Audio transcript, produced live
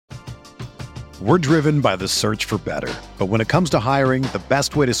We're driven by the search for better. But when it comes to hiring, the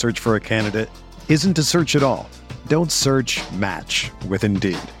best way to search for a candidate isn't to search at all. Don't search, match with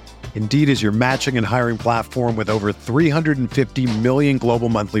Indeed. Indeed is your matching and hiring platform with over 350 million global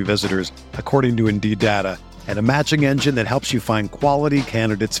monthly visitors, according to Indeed data, and a matching engine that helps you find quality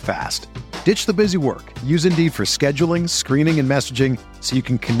candidates fast. Ditch the busy work. Use Indeed for scheduling, screening, and messaging so you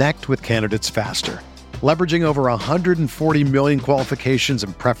can connect with candidates faster. Leveraging over 140 million qualifications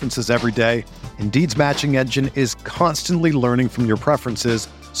and preferences every day, Indeed's matching engine is constantly learning from your preferences,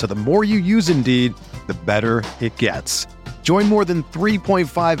 so the more you use Indeed, the better it gets. Join more than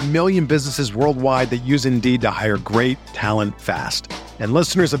 3.5 million businesses worldwide that use Indeed to hire great talent fast. And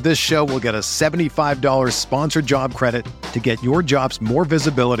listeners of this show will get a $75 sponsored job credit to get your jobs more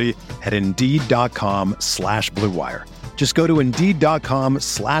visibility at Indeed.com/Blue Wire. Just go to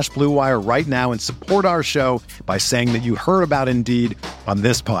Indeed.com/Blue Wire right now and support our show by saying that you heard about Indeed on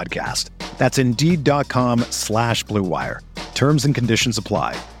this podcast. That's Indeed.com/Blue Wire. Terms and conditions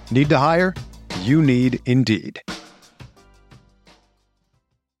apply. Need to hire? You need Indeed.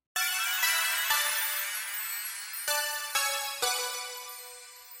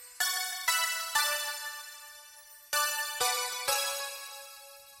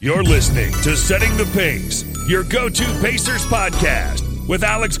 You're listening to Setting the Pace, your go-to Pacers podcast with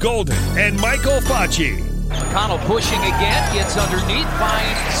Alex Golden and Michael Facci. McConnell pushing again, gets underneath,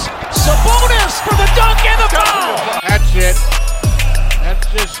 finds Sabonis for the dunk and the foul. That's it. That's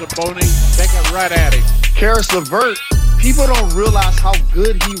just Sabonis. Take it right at him. Karis LeVert, people don't realize how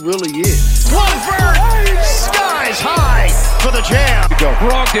good he really is. LeVert, skies high for the jam.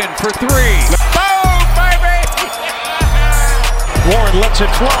 Brogdon for three. Boom, baby! Warren lets it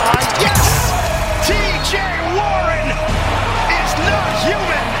fly. Yes! T.J. Warren is not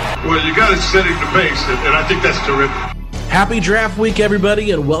human. Well, you got it setting the pace, and I think that's terrific. Happy draft week,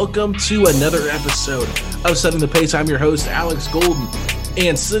 everybody, and welcome to another episode of Setting the Pace. I'm your host, Alex Golden,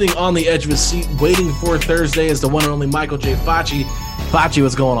 and sitting on the edge of his seat, waiting for Thursday, is the one and only Michael J. Facci. Facci,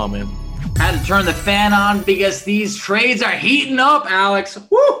 what's going on, man? Had to turn the fan on because these trades are heating up, Alex.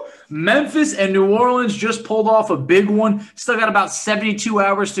 Woo! Memphis and New Orleans just pulled off a big one. Still got about 72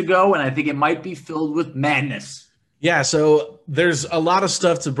 hours to go, and I think it might be filled with madness. Yeah, so there's a lot of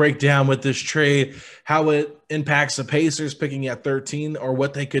stuff to break down with this trade, how it impacts the Pacers picking at 13 or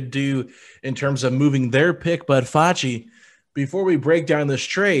what they could do in terms of moving their pick. But Facci, before we break down this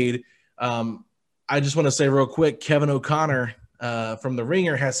trade, I just want to say real quick, Kevin O'Connor from The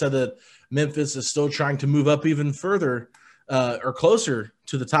Ringer has said that Memphis is still trying to move up even further or closer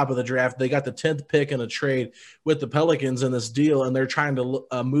to the top of the draft. They got the 10th pick in a trade with the Pelicans in this deal, and they're trying to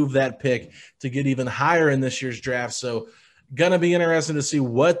move that pick to get even higher in this year's draft. So going to be interesting to see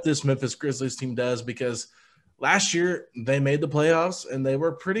what this Memphis Grizzlies team does, because last year they made the playoffs and they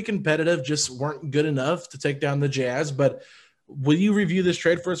were pretty competitive, just weren't good enough to take down the Jazz. But will you review this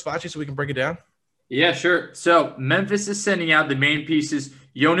trade for us, Facci, so we can break it down? Yeah, sure. So Memphis is sending out the main pieces.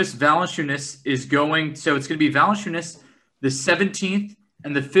 Jonas Valanciunas is going – so it's going to be Valanciunas, the 17th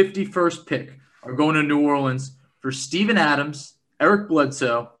and the 51st pick are going to New Orleans for Steven Adams, Eric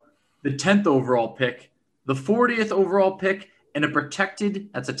Bledsoe, the 10th overall pick, the 40th overall pick, and a protected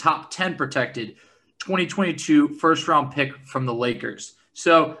 – that's a top 10 protected 2022 first-round pick from the Lakers.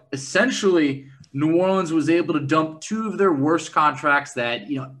 So essentially – New Orleans was able to dump two of their worst contracts that,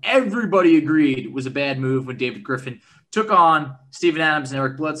 everybody agreed was a bad move when David Griffin took on Steven Adams and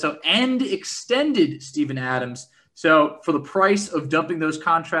Eric Bledsoe and extended Steven Adams. So for the price of dumping those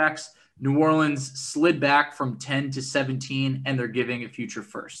contracts, New Orleans slid back from 10 to 17, and they're giving a future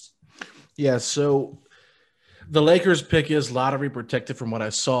first. Yeah, so the Lakers pick is lottery protected from what I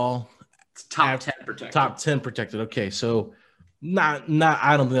saw. It's top 10 protected. Top 10 protected. Okay, so Not.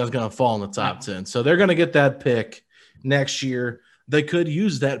 I don't think that's going to fall in the top 10. So they're going to get that pick next year. They could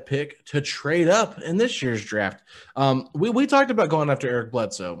use that pick to trade up in this year's draft. We talked about going after Eric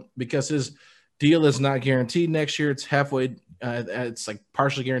Bledsoe because his deal is not guaranteed next year. It's halfway. It's like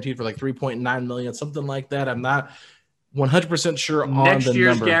partially guaranteed for like $3.9 million, something like that. I'm not 100% sure on next the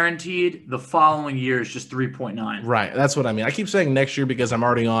year's number. guaranteed. The following year is just 3.9. Right. That's what I mean. I keep saying next year because I'm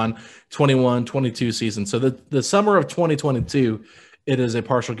already on 21-22 season. So the summer of 2022, it is a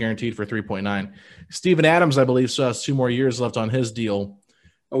partial guaranteed for 3.9. Steven Adams, I believe, still has 2 more years left on his deal.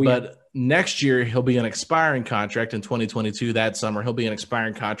 But next year he'll be an expiring contract in 2022. That summer he'll be an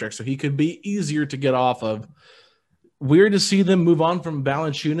expiring contract, so he could be easier to get off of. Weird to see them move on from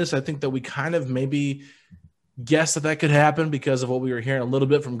Valanciunas. I think that we kind of maybe guessed that could happen because of what we were hearing a little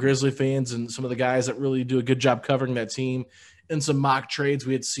bit from Grizzly fans and some of the guys that really do a good job covering that team. In some mock trades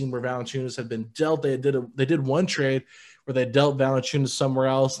we had seen where Valanciunas had been dealt. They did one trade where they dealt Valanciunas somewhere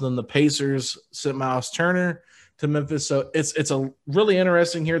else, and then the Pacers sent Miles Turner to Memphis. So it's a really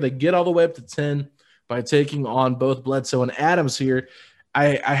interesting here. They get all the way up to 10 by taking on both Bledsoe and Adams here.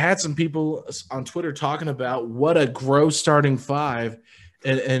 I had some people on Twitter talking about what a gross starting five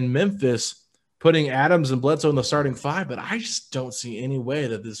in Memphis, putting Adams and Bledsoe in the starting five, but I just don't see any way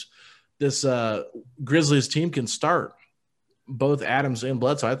that this Grizzlies team can start both Adams and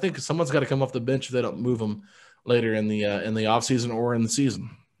Bledsoe. I think someone's got to come off the bench if they don't move them later in the offseason or in the season.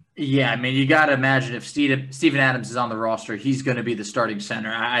 Yeah, I mean, you got to imagine if Steven Adams is on the roster, he's going to be the starting center.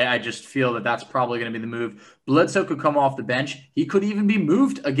 I just feel that that's probably going to be the move. Bledsoe could come off the bench. He could even be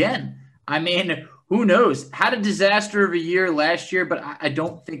moved again. I mean, who knows? Had a disaster of a year last year, but I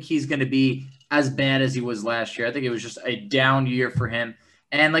don't think he's going to be as bad as he was last year. I think it was just a down year for him.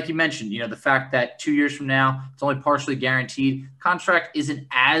 And like you mentioned, the fact that 2 years from now, it's only partially guaranteed. Contract isn't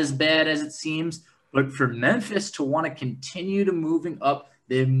as bad as it seems, but for Memphis to want to continue to moving up,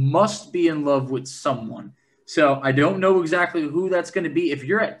 they must be in love with someone. So I don't know exactly who that's going to be. If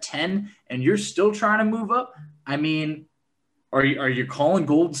you're at 10 and you're still trying to move up, I mean, are you calling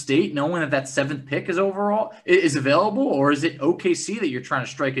Golden State knowing that 7th pick is available, or is it OKC that you're trying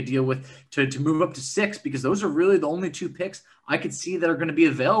to strike a deal with to move up to 6? Because those are really the only 2 picks I could see that are going to be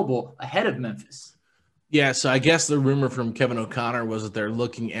available ahead of Memphis. Yeah, so I guess the rumor from Kevin O'Connor was that they're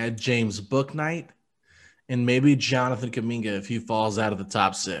looking at James Bouknight and maybe Jonathan Kuminga if he falls out of the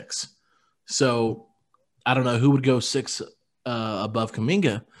top 6. So I don't know who would go 6 above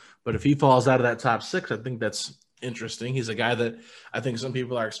Kuminga, but if he falls out of that top 6, I think that's interesting. He's a guy that I think some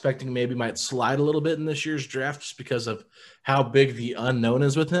people are expecting maybe might slide a little bit in this year's draft just because of how big the unknown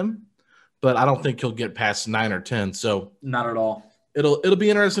is with him. But I don't think he'll get past 9 or 10. So not at all. It'll be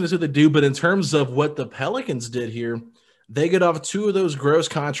interesting to see what they do. But in terms of what the Pelicans did here, they get off 2 of those gross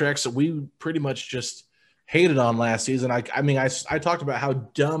contracts that we pretty much just hated on last season. I talked about how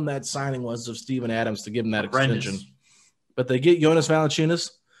dumb that signing was of Steven Adams to give him that extension. But they get Jonas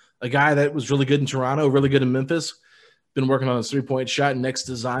Valanciunas, a guy that was really good in Toronto, really good in Memphis, been working on his 3-point shot next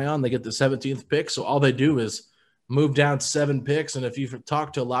to Zion. They get the 17th pick. So all they do is move down 7 picks. And if you've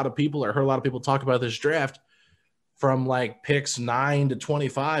talked to a lot of people or heard a lot of people talk about this draft, from like picks 9 to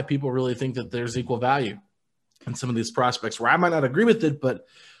 25, people really think that there's equal value in some of these prospects, where I might not agree with it, but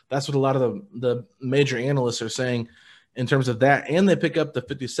that's what a lot of the major analysts are saying in terms of that. And they pick up the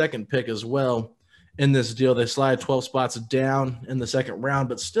 52nd pick as well in this deal. They slide 12 spots down in the second round,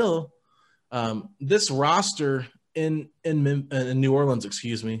 but still this roster in New Orleans,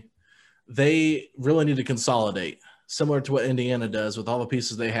 they really need to consolidate, similar to what Indiana does with all the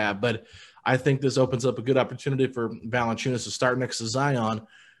pieces they have. But I think this opens up a good opportunity for Valanciunas to start next to Zion.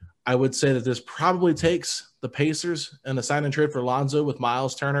 I would say that this probably takes the Pacers and the sign and trade for Lonzo with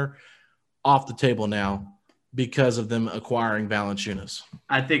Miles Turner off the table now because of them acquiring Valanciunas.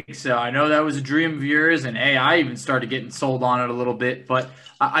 I think so. I know that was a dream of yours, and I even started getting sold on it a little bit, but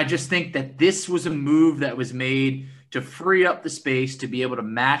I just think that this was a move that was made to free up the space to be able to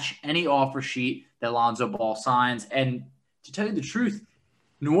match any offer sheet that Lonzo Ball signs. And to tell you the truth,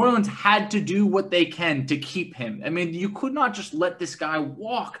 New Orleans had to do what they can to keep him. I mean, you could not just let this guy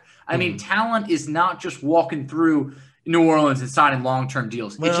walk. I mean, talent is not just walking through New Orleans and signing long-term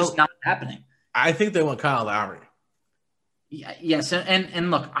deals. It's just not happening. I think they want Kyle Lowry. Yeah, yes,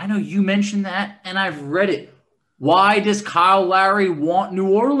 and look, I know you mentioned that, and I've read it. Why does Kyle Lowry want New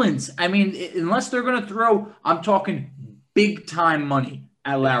Orleans? I mean, unless they're going to throw, I'm talking big-time money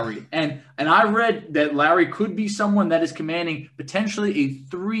at Lowry. And I read that Lowry could be someone that is commanding potentially a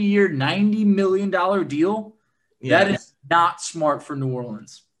 3-year, $90 million deal. Yeah. That is not smart for New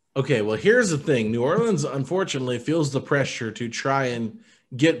Orleans. Okay, well, here's the thing. New Orleans, unfortunately, feels the pressure to try and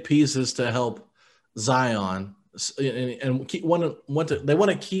get pieces to help Zion. And they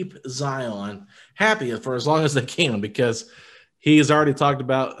want to keep Zion happy for as long as they can, because he has already talked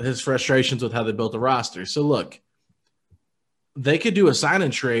about his frustrations with how they built the roster. So, look, they could do a sign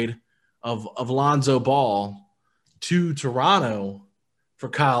and trade of Lonzo Ball to Toronto for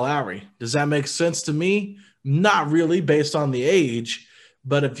Kyle Lowry. Does that make sense to me? Not really, based on the age.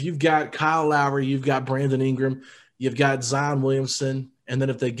 But if you've got Kyle Lowry, you've got Brandon Ingram, you've got Zion Williamson, and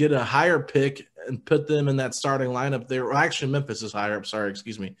then if they get a higher pick and put them in that starting lineup there, well, actually Memphis is higher up,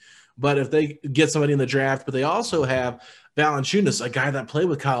 But if they get somebody in the draft, but they also have Valanciunas, a guy that played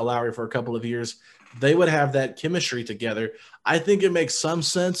with Kyle Lowry for a couple of years, they would have that chemistry together. I think it makes some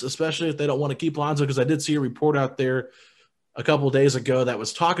sense, especially if they don't want to keep Lonzo, because I did see a report out there a couple of days ago that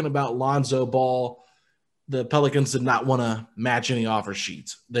was talking about Lonzo Ball. The Pelicans did not want to match any offer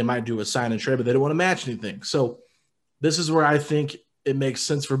sheets. They might do a sign and trade, but they don't want to match anything. So this is where I think it makes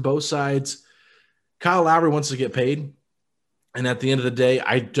sense for both sides. Kyle Lowry wants to get paid. And at the end of the day,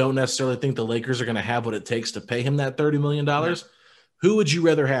 I don't necessarily think the Lakers are going to have what it takes to pay him that $30 million. Yeah. Who would you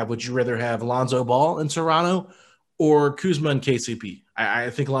rather have? Would you rather have Lonzo Ball in Toronto or Kuzma and KCP?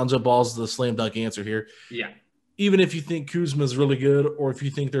 I think Lonzo Ball is the slam dunk answer here. Yeah. Even if you think Kuzma is really good, or if you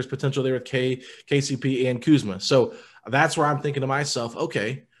think there's potential there with KCP and Kuzma. So that's where I'm thinking to myself,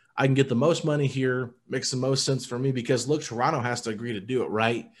 okay, I can get the most money here, makes the most sense for me, because look, Toronto has to agree to do it,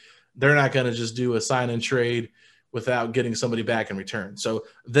 right? They're not going to just do a sign and trade without getting somebody back in return. So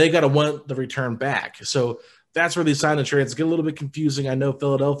they got to want the return back. So that's where these sign and trades get a little bit confusing. I know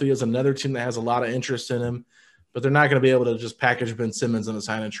Philadelphia is another team that has a lot of interest in him, but they're not going to be able to just package Ben Simmons in a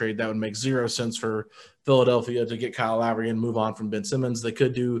sign and trade. That would make zero sense for Philadelphia to get Kyle Lowry and move on from Ben Simmons. They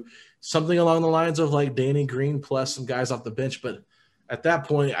could do something along the lines of like Danny Green plus some guys off the bench, but at that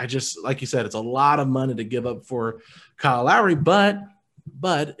point, I just, like you said, it's a lot of money to give up for Kyle Lowry. But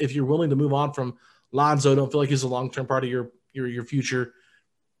if you're willing to move on from Lonzo, don't feel like he's a long-term part of your future,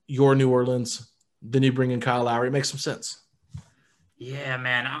 your New Orleans, then you bring in Kyle Lowry. It makes some sense. Yeah,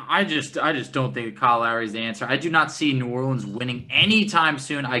 man. I just don't think Kyle Lowry is the answer. I do not see New Orleans winning anytime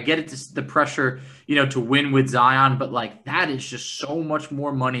soon. I get it, the pressure, to win with Zion, but like that is just so much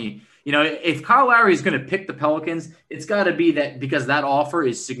more money. If Kyle Lowry is going to pick the Pelicans, it's got to be that because that offer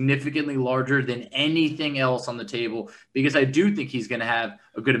is significantly larger than anything else on the table, because I do think he's going to have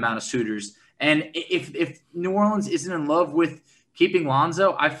a good amount of suitors. And if New Orleans isn't in love with keeping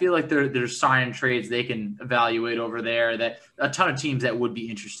Lonzo, I feel like there's sign and trades they can evaluate over there, that a ton of teams that would be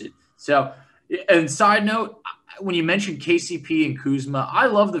interested. So, and side note, when you mentioned KCP and Kuzma, I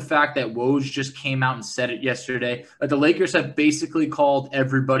love the fact that Woj just came out and said it yesterday. The Lakers have basically called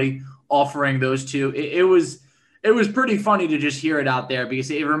everybody offering those two. It was pretty funny to just hear it out there, because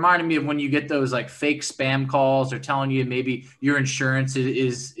it reminded me of when you get those like fake spam calls or telling you maybe your insurance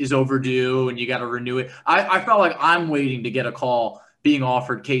is overdue and you got to renew it. I felt like I'm waiting to get a call being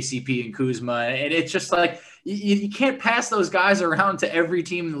offered KCP and Kuzma. And it's just like, you can't pass those guys around to every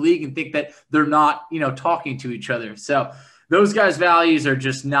team in the league and think that they're not, talking to each other. So those guys' values are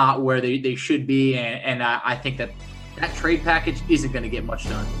just not where they should be. And I think that trade package isn't going to get much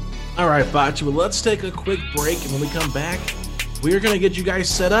done. All right, Bocce, well, let's take a quick break, and when we come back, we are going to get you guys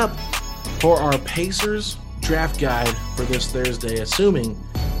set up for our Pacers draft guide for this Thursday, assuming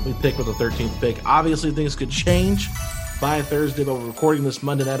we pick with the 13th pick. Obviously, things could change by Thursday, but we're recording this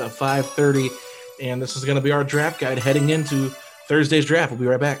Monday night at 5:30, and this is going to be our draft guide heading into Thursday's draft. We'll be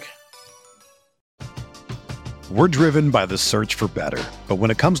right back. We're driven by the search for better, but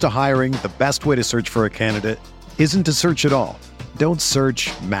when it comes to hiring, the best way to search for a candidate isn't to search at all. Don't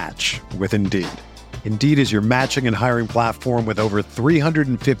search, match with Indeed. Indeed is your matching and hiring platform with over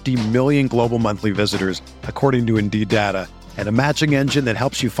 350 million global monthly visitors, according to Indeed data, and a matching engine that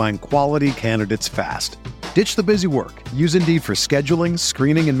helps you find quality candidates fast. Ditch the busy work. Use Indeed for scheduling,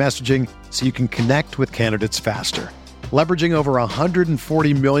 screening, and messaging so you can connect with candidates faster. Leveraging over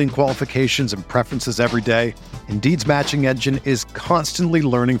 140 million qualifications and preferences every day, Indeed's matching engine is constantly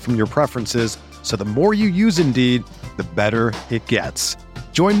learning from your preferences, so the more you use Indeed, the better it gets.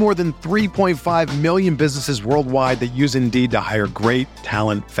 Join more than 3.5 million businesses worldwide that use Indeed to hire great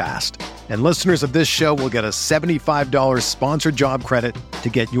talent fast. And listeners of this show will get a $75 sponsored job credit to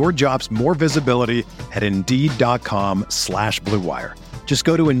get your jobs more visibility at Indeed.com/Blue Wire. Just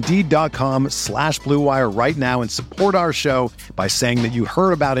go to Indeed.com/Blue Wire right now and support our show by saying that you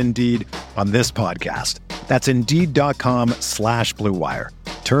heard about Indeed on this podcast. That's Indeed.com/Blue Wire.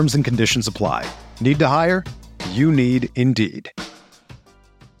 Terms and conditions apply. Need to hire? You need Indeed.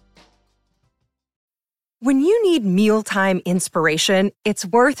 When you need mealtime inspiration, it's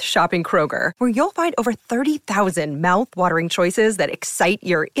worth shopping Kroger, where you'll find over 30,000 mouth-watering choices that excite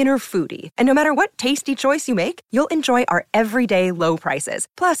your inner foodie. And no matter what tasty choice you make, you'll enjoy our everyday low prices,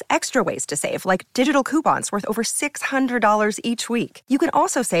 plus extra ways to save, like digital coupons worth over $600 each week. You can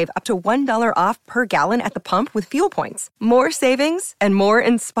also save up to $1 off per gallon at the pump with fuel points. More savings and more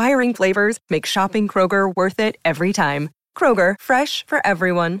inspiring flavors make shopping Kroger worth it every time. Kroger, fresh for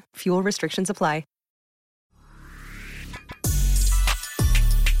everyone. Fuel restrictions apply.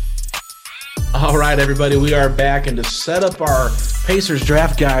 All right, everybody, we are back, and to set up our Pacers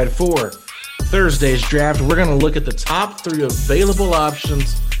draft guide for Thursday's draft, we're going to look at the top 3 available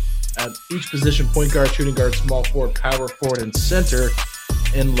options at each position: point guard, shooting guard, small forward, power forward, and center.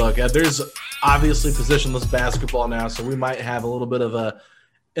 And look, there's obviously positionless basketball now, so we might have a little bit of a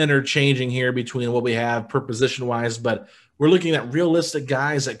interchanging here between what we have per position-wise, but we're looking at realistic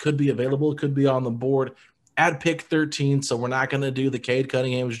guys that could be available, could be on the board at pick 13, so we're not going to do the Cade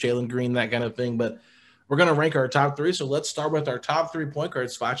Cunninghams, Jalen Green, that kind of thing, but we're going to rank our top 3. So let's start with our top 3 point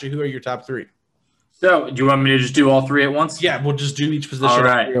guards. Facci, who are your top 3? So, do you want me to just do all three at once? Yeah, we'll just do each position All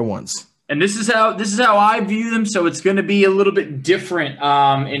right. at once. And this is how I view them. So it's going to be a little bit different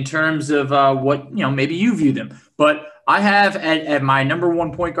in terms of what maybe you view them. But I have at my number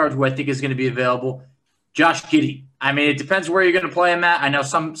one point guard who I think is going to be available, Josh Giddey. I mean, it depends where you're going to play him at. I know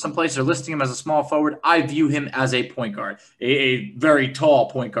some places are listing him as a small forward. I view him as a point guard, a very tall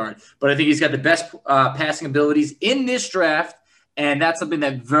point guard. But I think he's got the best passing abilities in this draft, and that's something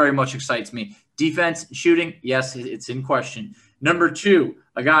that very much excites me. Defense, shooting, yes, it's in question. Number two,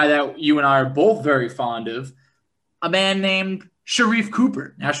 a guy that you and I are both very fond of, a man named Sharife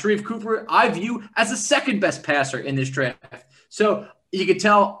Cooper. Now, Sharife Cooper, I view as the second best passer in this draft. So you can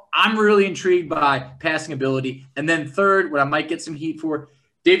tell I'm really intrigued by passing ability. And then third, what I might get some heat for,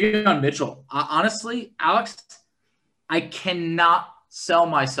 Davion Mitchell. Honestly, Alex, I cannot sell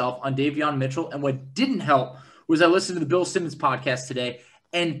myself on Davion Mitchell. And what didn't help was I listened to the Bill Simmons podcast today,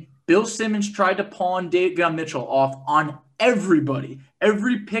 and Bill Simmons tried to pawn Davion Mitchell off on everybody.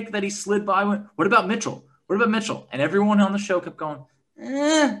 Every pick that he slid by went, what about Mitchell? What about Mitchell? And everyone on the show kept going,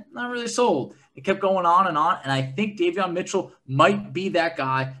 not really sold. It kept going on. And I think Davion Mitchell might be that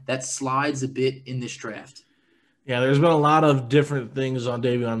guy that slides a bit in this draft. Yeah, there's been a lot of different things on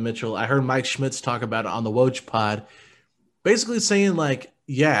Davion Mitchell. I heard Mike Schmitz talk about it on the Woj pod, basically saying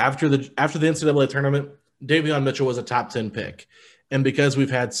after the NCAA tournament, Davion Mitchell was a top 10 pick. And because we've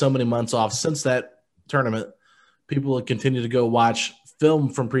had so many months off since that tournament, people continue to go watch film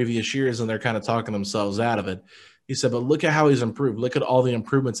from previous years, and they're kind of talking themselves out of it. He said, but look at how he's improved. Look at all the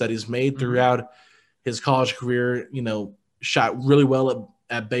improvements that he's made throughout his college career. Shot really well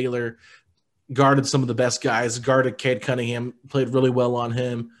at Baylor, guarded some of the best guys, guarded Cade Cunningham, played really well on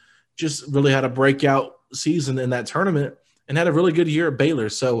him, just really had a breakout season in that tournament and had a really good year at Baylor.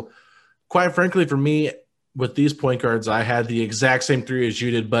 So quite frankly, for me, with these point guards, I had the exact same three as you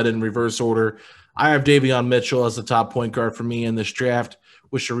did, but in reverse order. I have Davion Mitchell as the top point guard for me in this draft,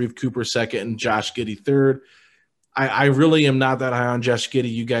 with Sharife Cooper second and Josh Giddey third. I really am not that high on Josh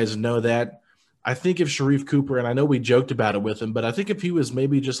Giddey. You guys know that. I think if Sharife Cooper, and I know we joked about it with him, but I think if he was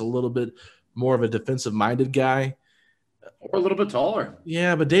maybe just a little bit more of a defensive-minded guy. Or a little bit taller.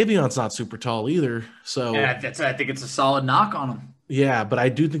 Yeah, but Davion's not super tall either. So I think it's a solid knock on him. Yeah, but I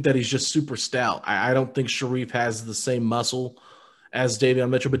do think that he's just super stout. I don't think Sharife has the same muscle as Davion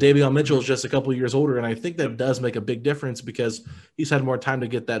Mitchell, but Davion Mitchell is just a couple of years older, and I think that does make a big difference because he's had more time to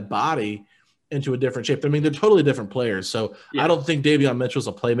get that body into a different shape. I mean, they're totally different players, so yeah. I don't think Davion Mitchell's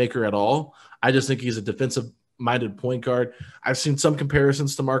a playmaker at all. I just think he's a defensive-minded point guard. I've seen some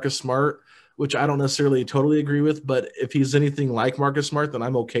comparisons to Marcus Smart, which I don't necessarily totally agree with, but if he's anything like Marcus Smart, then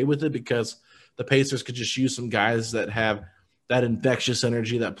I'm okay with it because the Pacers could just use some guys that have that infectious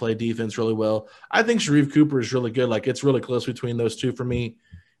energy that play defense really well. I think Sharife Cooper is really good. Like, it's really close between those two for me.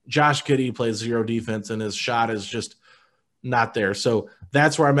 Josh Giddey plays zero defense, and his shot is just not there. So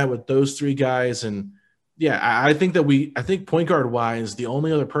that's where I'm at with those three guys. And, yeah, I think point guard-wise, the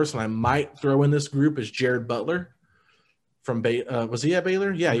only other person I might throw in this group is Jared Butler from was he at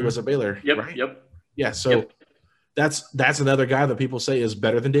Baylor? Yeah, he was at Baylor. Yep, right? Yep. Yeah, so that's another guy that people say is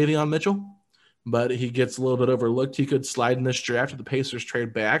better than Davion Mitchell, but he gets a little bit overlooked. He could slide in this draft if the Pacers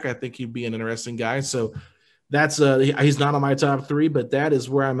trade back. I think he'd be an interesting guy. So that's he's not on my top three, but that is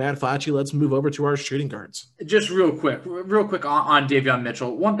where I'm at. Facci, let's move over to our shooting guards. Just real quick on Davion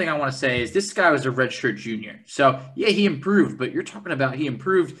Mitchell. One thing I want to say is this guy was a redshirt junior. So, yeah, he improved, but you're talking about he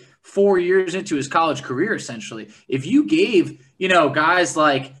improved 4 years into his college career, essentially. If you gave, guys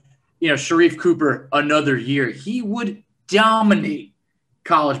like, Sharife Cooper another year, he would dominate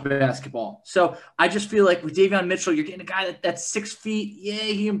college basketball. So I just feel like with Davion Mitchell, you're getting a guy that's 6 feet. Yeah,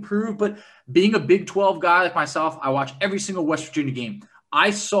 he improved, but being a Big 12 guy like myself, I watch every single West Virginia game. I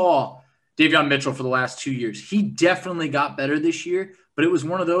saw Davion Mitchell for the last 2 years. He definitely got better this year, but it was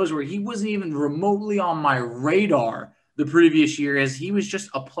one of those where he wasn't even remotely on my radar the previous year as he was just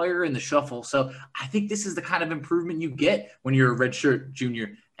a player in the shuffle. So I think this is the kind of improvement you get when you're a redshirt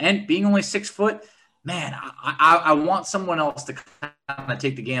junior. And being only 6 foot, man, I want someone else to kind of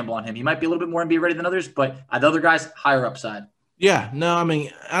take the gamble on him. He might be a little bit more NBA ready than others, but the other guys, higher upside. Yeah, no, I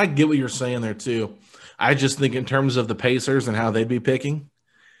mean, I get what you're saying there too. I just think in terms of the Pacers and how they'd be picking,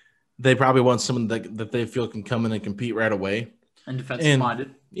 they probably want someone that they feel can come in and compete right away. And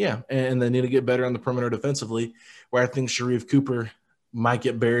defensive-minded. Yeah, and they need to get better on the perimeter defensively, where I think Sharife Cooper might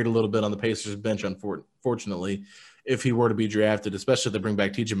get buried a little bit on the Pacers bench, unfortunately, if he were to be drafted, especially if they bring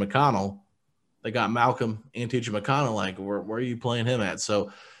back T.J. McConnell. They got Malcolm and T.J. McConnell. Like, where are you playing him at?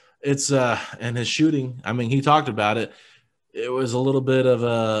 So it's and his shooting. I mean, he talked about it. it was a little bit of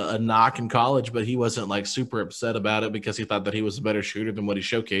a knock in college, but he wasn't like super upset about it because he thought that he was a better shooter than what he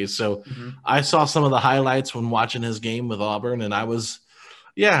showcased. So I saw some of the highlights when watching his game with Auburn, and I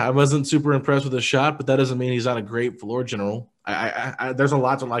wasn't super impressed with his shot, but that doesn't mean he's not a great floor general. There's a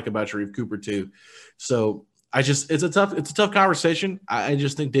lot to like about Sharife Cooper too. So it's a tough conversation. I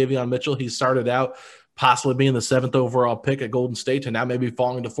just think Davion Mitchell, he started out possibly being the 7th overall pick at Golden State and now maybe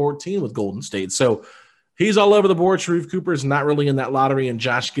falling to 14 with Golden State. So he's all over the board. Sharife Cooper is not really in that lottery, and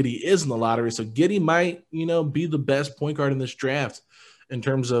Josh Giddey is in the lottery. So Giddey might, be the best point guard in this draft in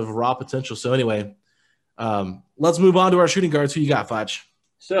terms of raw potential. So anyway, let's move on to our shooting guards. Who you got, Foch?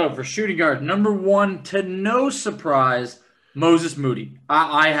 So for shooting guard, number 1, to no surprise, Moses Moody.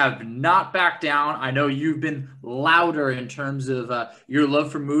 I have not backed down. I know you've been louder in terms of your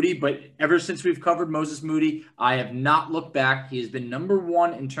love for Moody, but ever since we've covered Moses Moody, I have not looked back. He has been number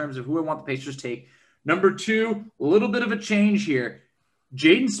 1 in terms of who I want the Pacers to take. Number 2, a little bit of a change here.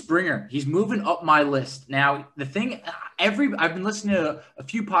 Jaden Springer. He's moving up my list. Now, the thing, I've been listening to a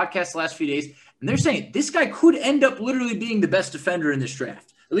few podcasts the last few days, and they're saying this guy could end up literally being the best defender in this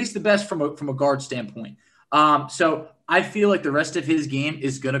draft, at least the best from a guard standpoint. So I feel like the rest of his game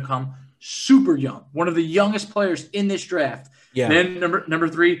is going to come super young. One of the youngest players in this draft. Yeah. Then number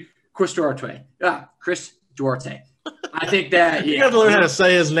 3, Chris Duarte. Chris Duarte. I think that you have to learn how to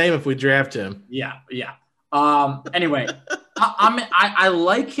say his name if we draft him. Yeah. Anyway, I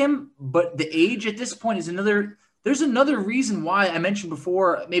like him, but the age at this point is another. There's another reason why I mentioned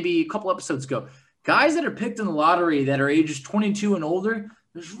before, maybe a couple episodes ago, guys that are picked in the lottery that are ages 22 and older.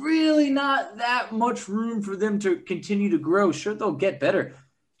 There's really not that much room for them to continue to grow. Sure, they'll get better.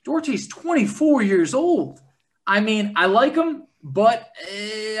 Duarte's 24 years old. I mean, I like him, but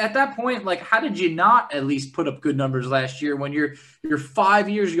at that point, like, how did you not at least put up good numbers last year when you're 5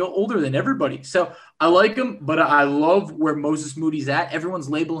 years older than everybody? So I like him, but I love where Moses Moody's at. Everyone's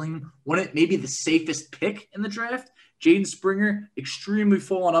labeling him maybe the safest pick in the draft. Jaden Springer, extremely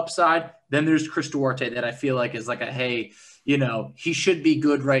full on upside. Then there's Chris Duarte that I feel like is like hey, he should be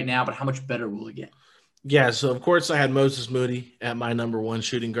good right now, but how much better will he get? Yeah, so of course I had Moses Moody at my number 1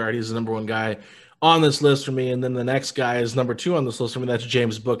 shooting guard. He's the number 1 guy on this list for me, and then the next guy is number 2 on this list for me. That's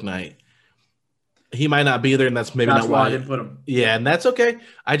James Bouknight. He might not be there, and that's maybe not why I didn't put him. Yeah, and that's okay.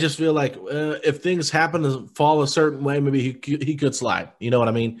 I just feel like if things happen to fall a certain way, maybe he could slide. You know what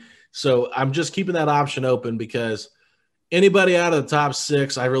I mean? So I'm just keeping that option open because anybody out of the top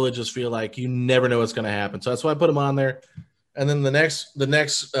 6, I really just feel like you never know what's going to happen. So that's why I put him on there. And then the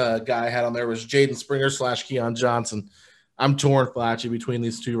next guy I had on there was Jaden Springer / Keon Johnson. I'm torn, Flatchy, between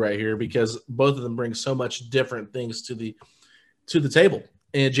these two right here because both of them bring so much different things to the table.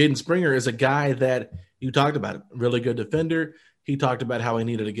 And Jaden Springer is a guy that you talked about, really good defender. He talked about how he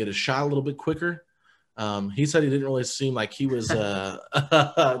needed to get his shot a little bit quicker. He said he didn't really seem like he was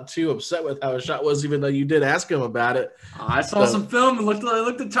too upset with how his shot was, even though you did ask him about it. I saw some film. It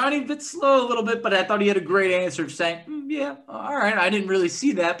looked a tiny bit slow a little bit, but I thought he had a great answer saying, yeah, all right. I didn't really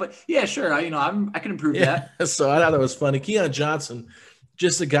see that, but yeah, sure. I can improve that. So I thought it was funny. Keon Johnson,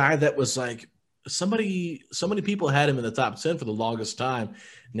 just a guy that was like so many people had him in the top 10 for the longest time.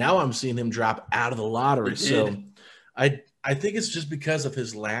 Now I'm seeing him drop out of the lottery. So I think it's just because of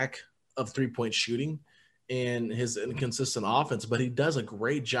his lack of 3-point shooting and his inconsistent offense, but he does a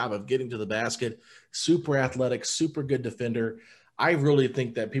great job of getting to the basket. Super athletic, super good defender. I really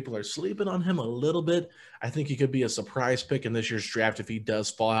think that people are sleeping on him a little bit. I think he could be a surprise pick in this year's draft if he does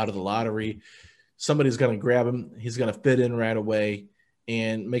fall out of the lottery. Somebody's going to grab him. He's going to fit in right away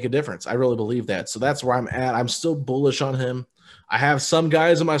and make a difference. I really believe that. So that's where I'm at. I'm still bullish on him. I have some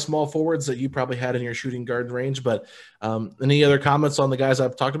guys in my small forwards that you probably had in your shooting guard range, but any other comments on the guys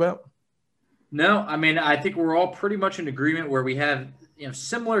I've talked about? No, I mean, I think we're all pretty much in agreement where we have,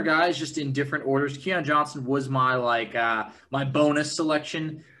 similar guys just in different orders. Keon Johnson was my my bonus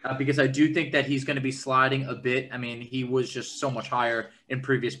selection because I do think that he's going to be sliding a bit. I mean, he was just so much higher in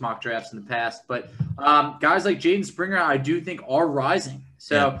previous mock drafts in the past. But guys like Jaden Springer, I do think are rising.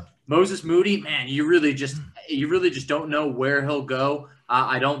 So Moses Moody, man, you really just don't know where he'll go.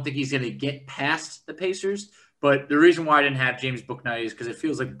 I don't think he's going to get past the Pacers. But the reason why I didn't have James Bouknight is because it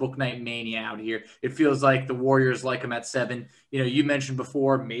feels like Bouknight mania out here. It feels like the Warriors like him at 7. You mentioned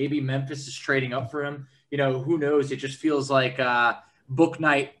before maybe Memphis is trading up for him. Who knows? It just feels like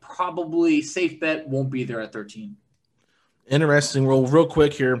Bouknight probably safe bet won't be there at 13. Interesting. Well, real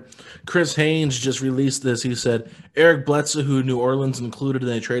quick here, Chris Haynes just released this. He said, Eric Bledsoe, who New Orleans included in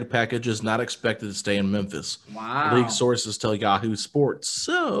a trade package, is not expected to stay in Memphis. Wow. League sources tell Yahoo Sports.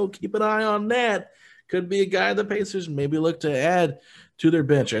 So keep an eye on that. Could be a guy the Pacers maybe look to add to their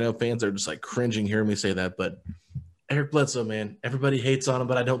bench. I know fans are just like cringing hearing me say that, but Eric Bledsoe, man. Everybody hates on him,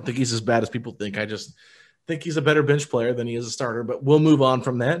 but I don't think he's as bad as people think. I just think he's a better bench player than he is a starter. But we'll move on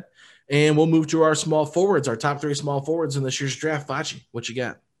from that, and we'll move to our small forwards, our top 3 small forwards in this year's draft. Facci, what you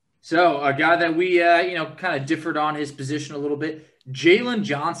got? So a guy that we, kind of differed on his position a little bit, Jalen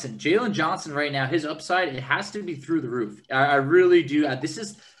Johnson. Jalen Johnson right now, his upside, it has to be through the roof. I really do. This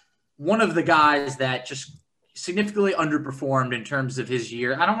is one of the guys that just significantly underperformed in terms of his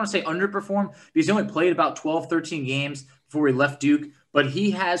year. I don't want to say underperformed because he only played about 12, 13 games before he left Duke, but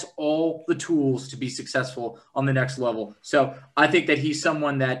he has all the tools to be successful on the next level. So I think that he's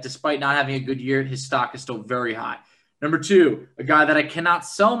someone that, despite not having a good year, his stock is still very high. Number 2, a guy that I cannot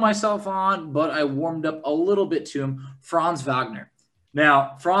sell myself on, but I warmed up a little bit to him, Franz Wagner.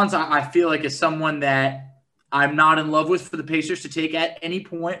 Now, Franz, I feel like is someone that I'm not in love with for the Pacers to take at any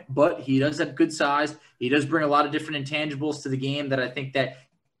point, but he does have good size. He does bring a lot of different intangibles to the game that I think that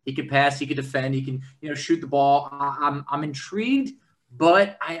he can pass, he can defend, he can, shoot the ball. I'm intrigued,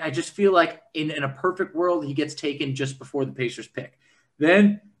 but I just feel like in a perfect world, he gets taken just before the Pacers pick.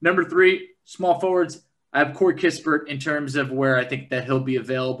 Then number 3, small forwards. I have Corey Kispert in terms of where I think that he'll be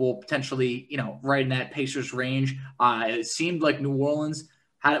available, potentially, right in that Pacers range. It seemed like New Orleans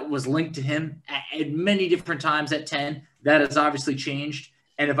was linked to him at many different times at 10. That has obviously changed.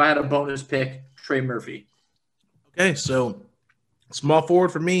 And if I had a bonus pick, Trey Murphy. Okay, so small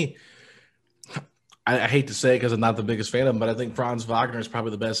forward for me, I hate to say it because I'm not the biggest fan of him, but I think Franz Wagner is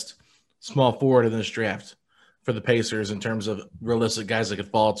probably the best small forward in this draft for the Pacers in terms of realistic guys that could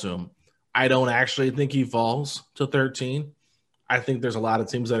fall to him. I don't actually think he falls to 13. I think there's a lot of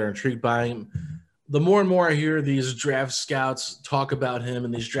teams that are intrigued by him. The more and more I hear these draft scouts talk about him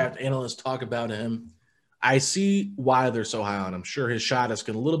and these draft analysts talk about him, I see why they're so high on him. Sure, his shot is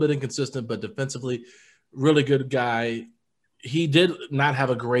a little bit inconsistent, but defensively, really good guy. He did not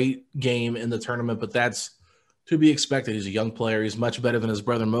have a great game in the tournament, but that's to be expected. He's a young player. He's much better than his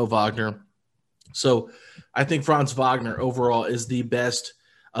brother Mo Wagner. So I think Franz Wagner overall is the best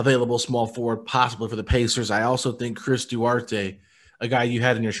available small forward possibly for the Pacers. I also think Chris Duarte, a guy you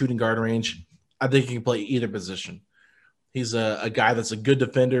had in your shooting guard range, I think he can play either position. He's a guy that's a good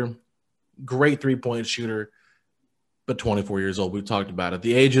defender, great three-point shooter, but 24 years old. We've talked about it.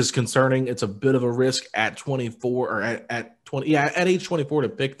 The age is concerning. It's a bit of a risk at 24 or at 20. Yeah, at age 24 to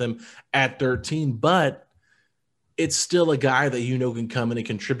pick them at 13, but it's still a guy that can come in and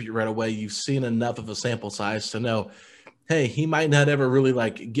contribute right away. You've seen enough of a sample size to know, hey, he might not ever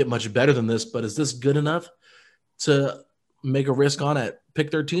really get much better than this, but is this good enough to make a risk on at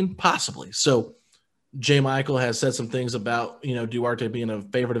pick 13? Possibly. So J. Michael has said some things about, Duarte being a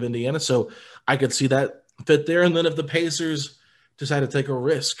favorite of Indiana. So I could see that fit there. And then if the Pacers decide to take a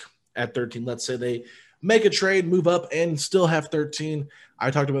risk at 13, let's say they make a trade, move up, and still have 13.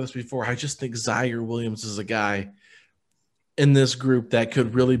 I talked about this before. I just think Zaire Williams is a guy in this group that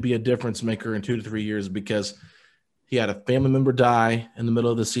could really be a difference maker in 2 to 3 years because he had a family member die in the middle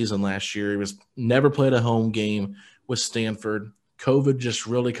of the season last year. He was never played a home game with Stanford. COVID just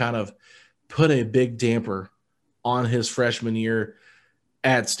really kind of put a big damper on his freshman year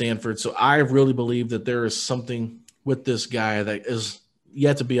at Stanford. So I really believe that there is something with this guy that is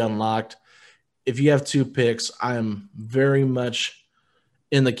yet to be unlocked. If you have 2 picks, I am very much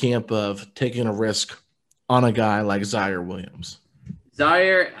in the camp of taking a risk on a guy like Zaire Williams.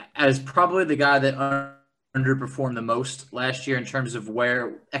 Zaire is probably the guy that underperformed the most last year in terms of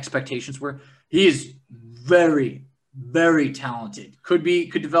where expectations were. He is very, very talented. Could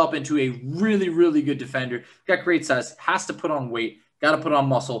develop into a really, really good defender. Got great size. Has to put on weight. Got to put on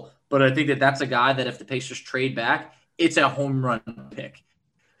muscle. But I think that that's a guy that if the Pacers trade back, it's a home run pick.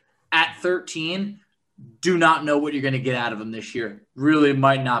 At 13, do not know what you're going to get out of him this year. Really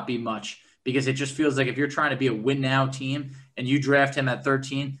might not be much because it just feels like if you're trying to be a win now team and you draft him at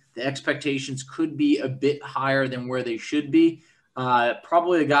 13, the expectations could be a bit higher than where they should be.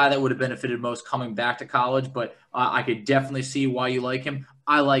 Probably a guy that would have benefited most coming back to college, but I could definitely see why you like him.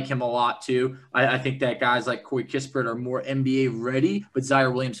 I like him a lot too. I think that guys like Corey Kispert are more NBA ready, but Zaire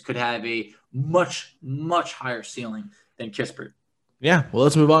Williams could have a much, much higher ceiling than Kispert. Yeah, well,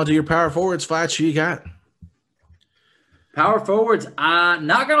 let's move on to your power forwards. Facci, you got? Power forwards,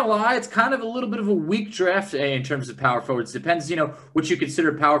 not going to lie, it's kind of a little bit of a weak draft in terms of power forwards. Depends, what you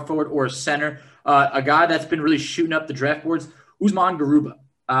consider power forward or a center. A guy that's been really shooting up the draft boards, Usman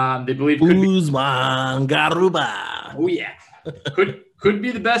Garuba. They believe Usman Garuba. Oh, yeah. Could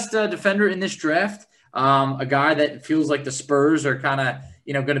be the best defender in this draft. A guy that feels like the Spurs are kind of,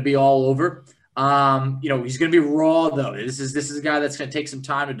 going to be all over. He's going to be raw, though. This is a guy that's going to take some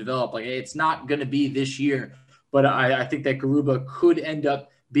time to develop. It's not going to be this year. But I think that Garuba could end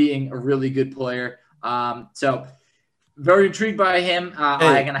up being a really good player. So Very intrigued by him. I'm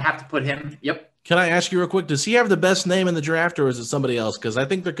going to have to put him. Yep. Can I ask you real quick, does he have the best name in the draft or is it somebody else? Because I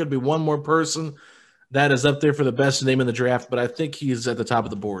think there could be one more person that is up there for the best name in the draft, but I think he's at the top of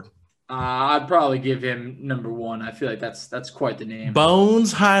the board. I'd probably give him number 1. I feel like that's quite the name.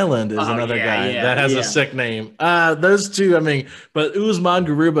 Bones Highland is another guy that has a sick name. Those two, I mean, but Usman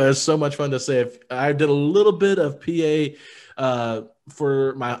Garuba is so much fun to say. I did a little bit of PA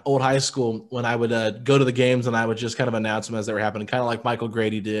for my old high school when I would go to the games and I would just kind of announce them as they were happening, kind of like Michael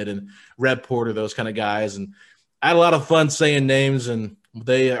Grady did and Reb Porter, those kind of guys. And I had a lot of fun saying names, and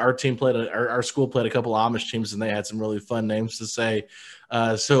our school played a couple of Amish teams, and they had some really fun names to say.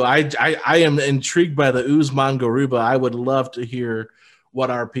 So I am intrigued by the Usman Garuba. I would love to hear what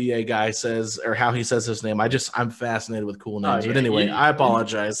our PA guy says or how he says his name. I'm fascinated with cool names. But anyway, I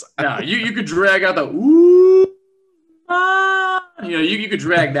apologize. No, you could drag out the Usman. You could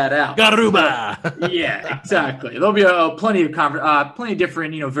drag that out. Garuba. Yeah, exactly. There'll be plenty of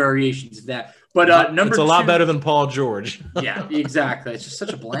different variations of that. But number 2, it's a lot better than Paul George. Yeah, exactly. It's just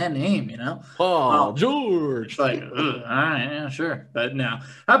such a bland name, Paul George. Like, all right, yeah, sure. But no,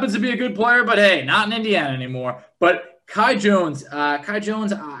 happens to be a good player, but hey, not in Indiana anymore. But Kai Jones,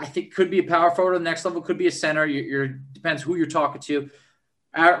 I think could be a power forward at the next level, could be a center. Depends who you're talking to.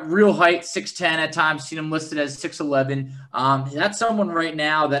 At real height, 6'10", at times seen him listed as 6'11". That's someone right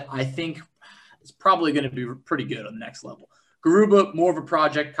now that I think is probably going to be pretty good on the next level. Garuba, more of a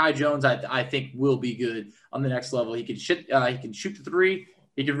project. Kai Jones, I think, will be good on the next level. He can shoot the 3.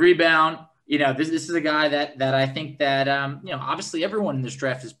 He can rebound. This is a guy that I think that obviously everyone in this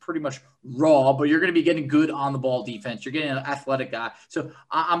draft is pretty much raw, but you're going to be getting good on the ball defense. You're getting an athletic guy. So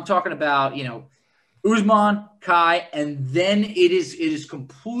I'm talking about Usman, Kai, and then it is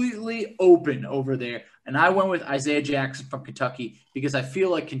completely open over there. And I went with Isaiah Jackson from Kentucky because I feel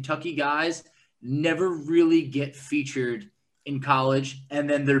like Kentucky guys never really get featured in college, and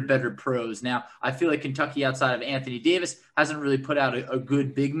then they're better pros. Now, I feel like Kentucky, outside of Anthony Davis, hasn't really put out a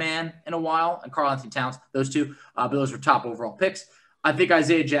good big man in a while, and Karl-Anthony Towns, those two, but those were top overall picks. I think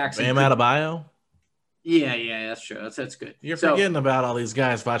Isaiah Jackson. Bam Adebayo? Yeah, that's true. That's good. You're forgetting about all these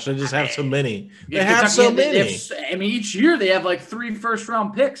guys, Foch. They just have so many. They have so many. Each year they have like 3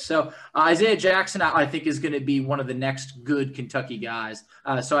 first-round picks. So Isaiah Jackson, I think, is going to be one of the next good Kentucky guys.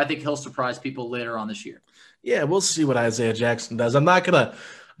 So I think he'll surprise people later on this year. Yeah, we'll see what Isaiah Jackson does. I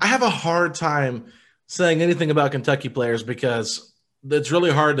have a hard time saying anything about Kentucky players because it's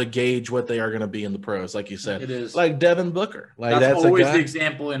really hard to gauge what they are going to be in the pros, like you said. It is. Like Devin Booker. That's always the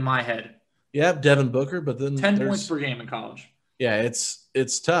example in my head. Yeah, Devin Booker, but then 10 points per game in college. Yeah,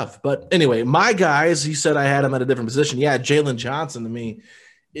 it's tough. But anyway, my guys, he said I had him at a different position. Yeah, Jalen Johnson to me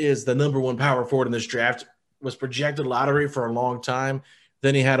is the number 1 power forward in this draft. Was projected lottery for a long time.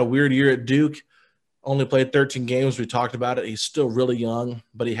 Then he had a weird year at Duke. Only played 13 games. We talked about it. He's still really young,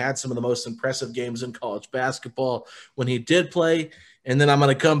 but he had some of the most impressive games in college basketball when he did play. And then I'm going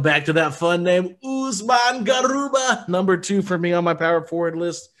to come back to that fun name, Usman Garuba, number 2 for me on my power forward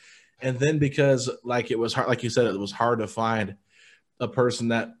list. And then because it was hard, like you said, it was hard to find a person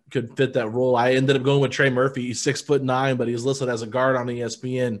that could fit that role. I ended up going with Trey Murphy. He's 6'9", but he's listed as a guard on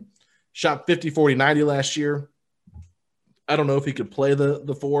ESPN. Shot 50, 40, 90 last year. I don't know if he could play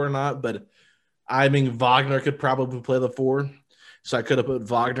the 4 or not, but I mean, Wagner could probably play the 4. So I could have put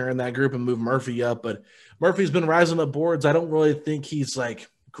Wagner in that group and moved Murphy up. But Murphy's been rising up boards. I don't really think he's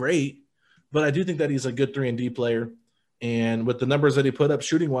great, but I do think that he's a good 3-and-D player. And with the numbers that he put up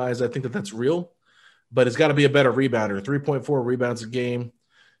shooting wise, I think that that's real, but it's got to be a better rebounder. 3.4 rebounds a game.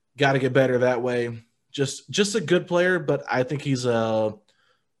 Got to get better that way. Just a good player, but I think he's a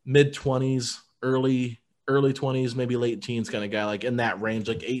mid-20s, early 20s, maybe late teens kind of guy, in that range,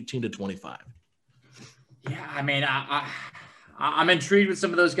 18 to 25. Yeah, I mean, I'm intrigued with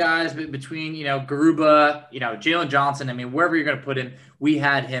some of those guys between, Garuba, Jalen Johnson. I mean, wherever you're going to put him, we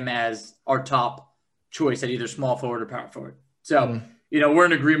had him as our top choice at either small forward or power forward. So, we're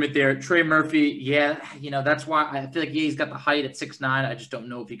in agreement there. Trey Murphy, that's why I feel like, he's got the height at 6'9". I just don't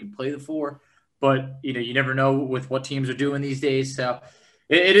know if he can play the 4. But, you never know with what teams are doing these days. So,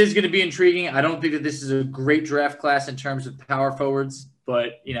 it is going to be intriguing. I don't think that this is a great draft class in terms of power forwards,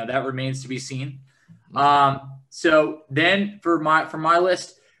 but, that remains to be seen. So then for my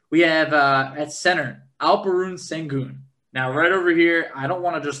list, we have at center, Alperen Sengun. Now, right over here, I don't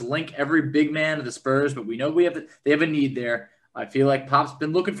want to just link every big man to the Spurs, but we know they have a need there. I feel like Pop's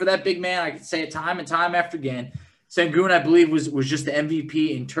been looking for that big man. I can say it time and time after again. Sengun, I believe, was just the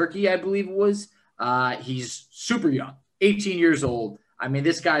MVP in Turkey, I believe it was. He's super young, 18 years old. I mean,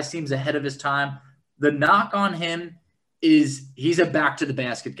 this guy seems ahead of his time. The knock on him is he's a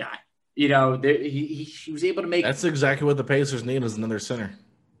back-to-the-basket guy. You know, he was able to make. That's exactly what the Pacers need, is another center.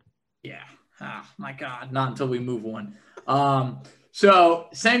 Yeah. Oh, my God. Not until we move one. So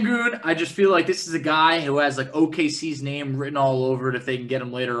Sengun, I just feel like this is a guy who has like OKC's name written all over it if they can get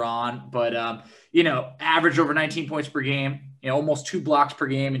him later on. But, you know, average over 19 points per game, you know, almost 2 blocks per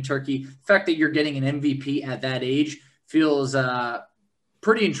game in Turkey. The fact that you're getting an MVP at that age feels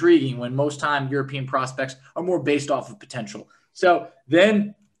pretty intriguing when most time European prospects are more based off of potential. So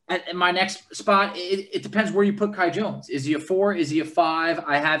then at my next spot, it depends where you put Kai Jones. Is he a 4? Is he a 5?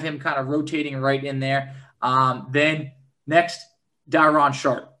 I have him kind of rotating right in there. Then next, Dairon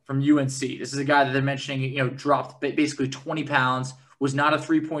Sharp from UNC. This is a guy that they're mentioning, you know, dropped basically 20 pounds, was not a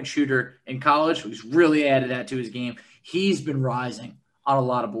three-point shooter in college. He's really added that to his game. He's been rising on a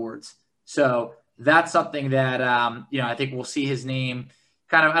lot of boards. So that's something that, you know, I think we'll see his name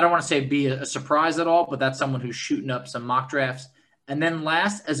kind of, I don't want to say be a surprise at all, but that's someone who's shooting up some mock drafts. And then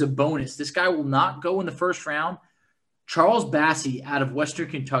last, as a bonus, this guy will not go in the first round. Charles Bassey out of Western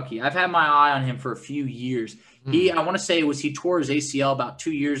Kentucky. I've had my eye on him for a few years. I want to say he tore his ACL about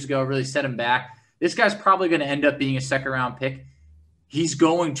 2 years ago, really set him back. This guy's probably going to end up being a second-round pick. He's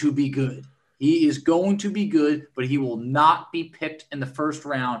going to be good. He is going to be good, but he will not be picked in the first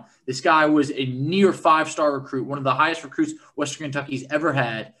round. This guy was a near 5-star recruit, one of the highest recruits Western Kentucky's ever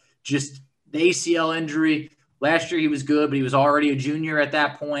had. Just the ACL injury. Last year he was good, but he was already a junior at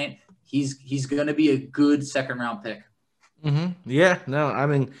that point. He's going to be a good second-round pick. Mm-hmm. Yeah, no, I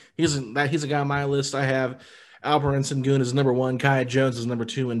mean, he's a guy on my list. I have Alperen Sengun as number 1, Kai Jones is number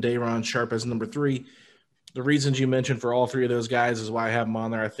 2, and Dairon Sharp as number 3. The reasons you mentioned for all 3 of those guys is why I have them on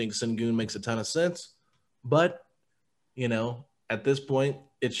there. I think Sengun makes a ton of sense. But, you know, at this point,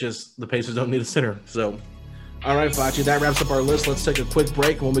 it's just the Pacers don't need a center. So, all right, Facci, that wraps up our list. Let's take a quick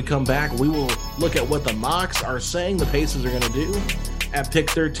break. When we come back, we will look at what the mocks are saying the Pacers are going to do at pick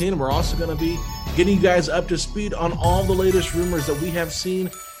 13. We're also going to be getting you guys up to speed on all the latest rumors that we have seen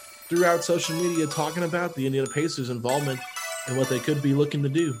throughout social media talking about the Indiana Pacers' involvement and what they could be looking to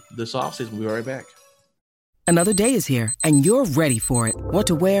do this offseason. We'll be right back. Another day is here, and you're ready for it. What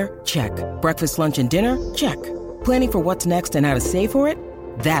to wear? Check. Breakfast, lunch, and dinner? Check. Planning for what's next and how to save for it?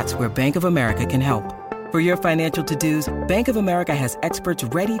 That's where Bank of America can help. For your financial to-dos, Bank of America has experts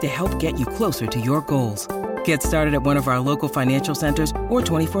ready to help get you closer to your goals. Get started at one of our local financial centers or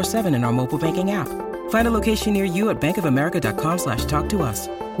 24/7 in our mobile banking app. Find a location near you at bankofamerica.com/talktous.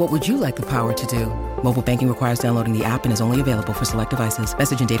 What would you like the power to do? Mobile banking requires downloading the app and is only available for select devices.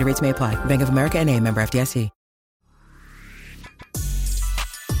 Message and data rates may apply. Bank of America N.A., member FDIC.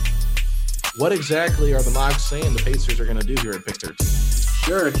 What exactly are the mocks saying the Pacers are going to do here at pick 13?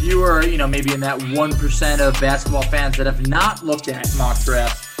 Sure. If you are, you know, maybe in that 1% of basketball fans that have not looked at mock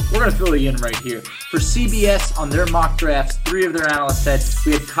drafts, we're going to fill you in right here. For CBS, on their mock drafts, 3 of their analysts said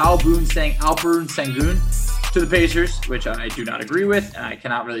we had Kyle Boone saying Alperen Sengun to the Pacers, which I do not agree with, and I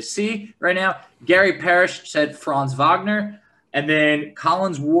cannot really see right now. Gary Parrish said Franz Wagner, and then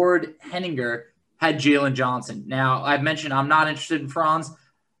Collins Ward Henninger had Jalen Johnson. Now, I've mentioned I'm not interested in Franz.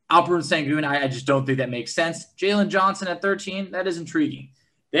 Alperen Sengun, I just don't think that makes sense. Jalen Johnson at 13, that is intriguing.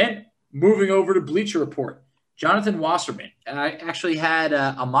 Then, moving over to Bleacher Report, Jonathan Wasserman. I actually had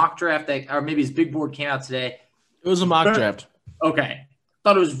a mock draft, or maybe his big board came out today. It was a mock draft. Okay.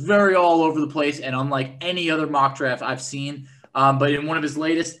 Thought it was very all over the place and unlike any other mock draft I've seen. But in one of his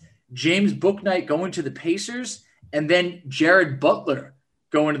latest, James Bouknight going to the Pacers, and then Jared Butler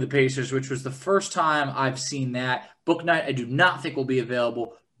going to the Pacers, which was the first time I've seen that. Bouknight, I do not think will be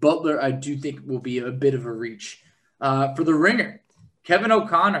available. Butler, I do think will be a bit of a reach. For the Ringer, Kevin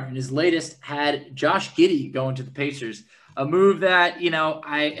O'Connor in his latest had Josh Giddey going to the Pacers. A move that, you know,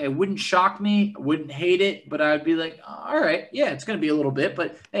 I wouldn't shock me, wouldn't hate it, but I would be like, all right, yeah, it's going to be a little bit,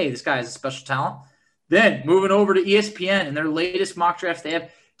 but hey, this guy has a special talent. Then moving over to ESPN in their latest mock draft, they have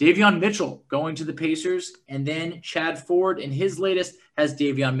Davion Mitchell going to the Pacers, and then Chad Ford in his latest has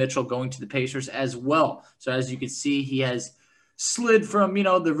Davion Mitchell going to the Pacers as well. So as you can see, he has slid from, you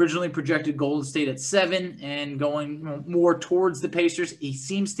know, the originally projected Golden State at 7 and going more towards the Pacers. He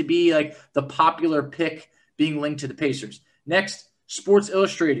seems to be like the popular pick being linked to the Pacers. Next, Sports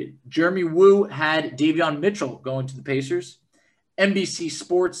Illustrated. Jeremy Woo had Davion Mitchell going to the Pacers. NBC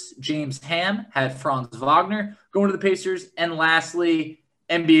Sports' James Ham had Franz Wagner going to the Pacers. And lastly,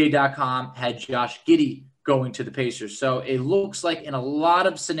 NBA.com had Josh Giddey going to the Pacers. So it looks like in a lot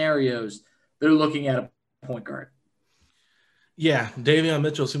of scenarios, they're looking at a point guard. Yeah, Davion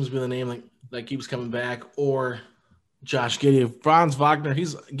Mitchell seems to be the name that keeps coming back, or Josh Giddey. Franz Wagner,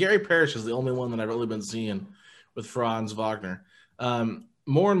 Gary Parrish is the only one that I've really been seeing with Franz Wagner.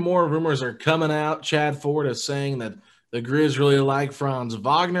 More and more rumors are coming out. Chad Ford is saying that The Grizz really like Franz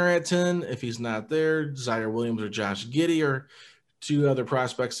Wagner at 10. If he's not there, Zaire Williams or Josh Giddey are two other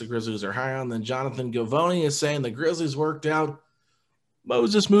prospects the Grizzlies are high on. Then Jonathan Givony is saying the Grizzlies worked out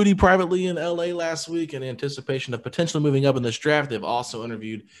Moses Moody privately in LA last week in anticipation of potentially moving up in this draft. They've also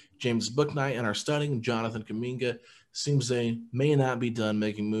interviewed James Bouknight and are studying Jonathan Kuminga. Seems they may not be done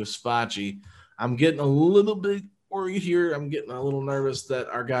making moves. Facci, I'm getting a little bit worried here. I'm getting a little nervous that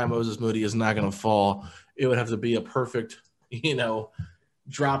our guy Moses Moody is not going to fall. It would have to be a perfect,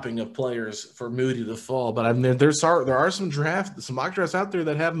 dropping of players for Moody to fall. But I mean, there are some mock drafts out there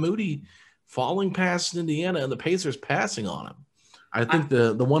that have Moody falling past Indiana and the Pacers passing on him. I think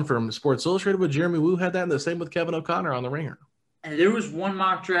the one from Sports Illustrated with Jeremy Woo had that, and the same with Kevin O'Connor on the Ringer. And there was one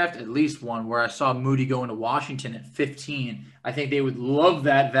mock draft, at least one, where I saw Moody going to Washington at 15. I think they would love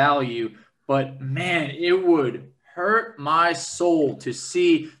that value, but man, it would hurt my soul to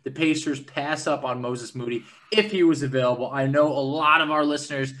see the Pacers pass up on Moses Moody if he was available. I know a lot of our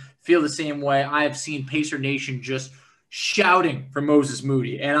listeners feel the same way. I have seen Pacer Nation just shouting for Moses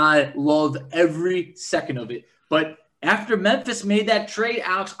Moody, and I loved every second of it. But after Memphis made that trade,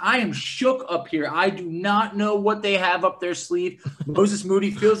 Alex, I am shook up here. I do not know what they have up their sleeve. Moses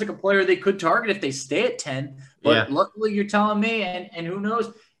Moody feels like a player they could target if they stay at 10. But luckily, you're telling me, and who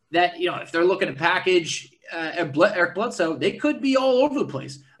knows, that if they're looking to package Eric Bledsoe, they could be all over the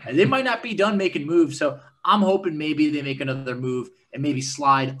place. They might not be done making moves. So I'm hoping maybe they make another move and maybe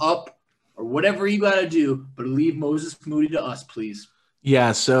slide up or whatever you got to do, but leave Moses Moody to us, please.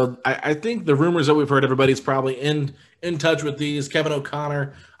 Yeah, so I think the rumors that we've heard, everybody's probably in touch with these. Kevin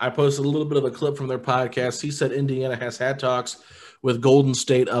O'Connor, I posted a little bit of a clip from their podcast. He said Indiana has had talks with Golden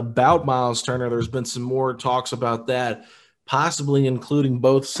State about Miles Turner. There's been some more talks about that, possibly including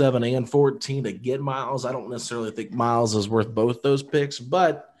both 7 and 14 to get Miles. I don't necessarily think Miles is worth both those picks,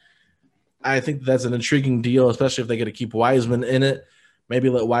 but I think that's an intriguing deal, especially if they get to keep Wiseman in it. Maybe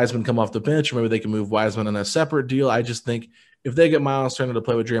let Wiseman come off the bench, or maybe they can move Wiseman in a separate deal. I just think if they get Miles Turner to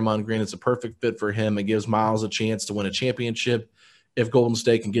play with Draymond Green, it's a perfect fit for him. It gives Miles a chance to win a championship if Golden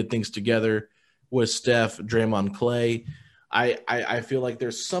State can get things together with Steph, Draymond, Clay. I feel like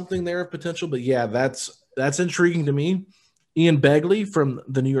there's something there of potential, but yeah, that's intriguing to me. Ian Begley from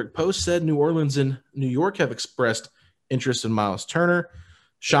the New York Post said New Orleans and New York have expressed interest in Miles Turner.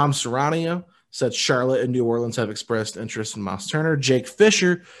 Shams Charania said Charlotte and New Orleans have expressed interest in Miles Turner. Jake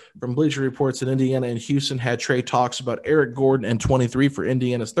Fisher from Bleacher Reports that Indiana and Houston had trade talks about Eric Gordon and 23 for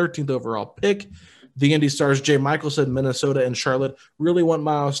Indiana's 13th overall pick. The Indy Stars' Jay Michael said Minnesota and Charlotte really want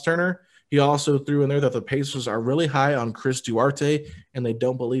Miles Turner. He also threw in there that the Pacers are really high on Chris Duarte, and they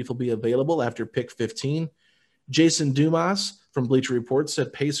don't believe he'll be available after pick 15. Jason Dumas from Bleacher Report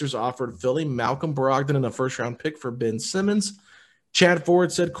said Pacers offered Philly Malcolm Brogdon and a first-round pick for Ben Simmons. Chad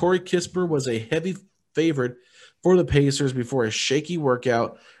Ford said Corey Kispert was a heavy favorite for the Pacers before a shaky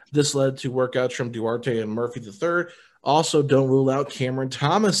workout. This led to workouts from Duarte and Murphy III. Also, don't rule out Cameron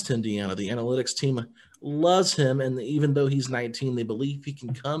Thomas to Indiana. The analytics team loves him, and even though he's 19, they believe he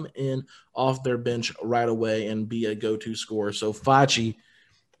can come in off their bench right away and be a go-to scorer. So, Facci,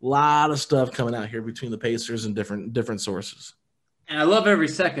 a lot of stuff coming out here between the Pacers and different sources. And I love every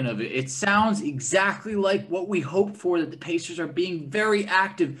second of it. It sounds exactly like what we hoped for, that the Pacers are being very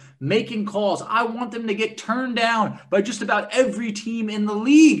active, making calls. I want them to get turned down by just about every team in the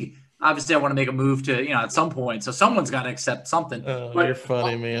league. Obviously, I want to make a move to, at some point. So someone's got to accept something. Oh, but you're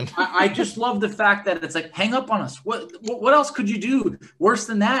funny, man. I just love the fact that it's like, hang up on us. What else could you do? Worse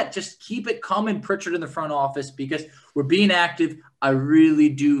than that, just keep it coming, Pritchard, in the front office, because we're being active. I really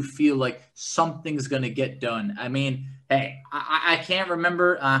do feel like something's going to get done. I mean, hey, I can't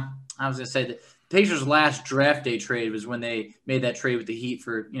remember. I was going to say that Pacers' last draft day trade was when they made that trade with the Heat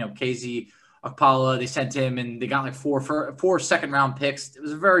for, KZ Okpala. They sent him, and they got like four second-round picks. It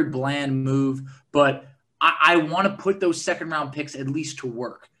was a very bland move, but I want to put those second-round picks at least to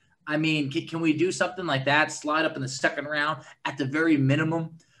work. I mean, can we do something like that, slide up in the second round at the very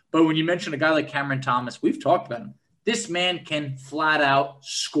minimum? But when you mention a guy like Cameron Thomas, we've talked about him. This man can flat out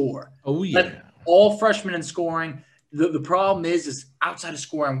score. Oh, yeah. All freshmen in scoring. The problem is outside of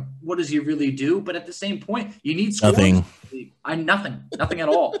scoring, what does he really do? But at the same point, you need scoring. Nothing at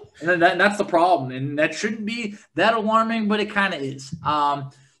all. And that's the problem. And that shouldn't be that alarming, but it kind of is.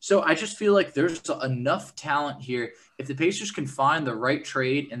 So I just feel like there's enough talent here. If the Pacers can find the right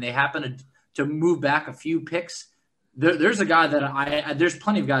trade and they happen to move back a few picks, there's a guy that there's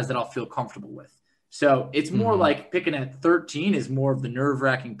plenty of guys that I'll feel comfortable with. So it's more like picking at 13 is more of the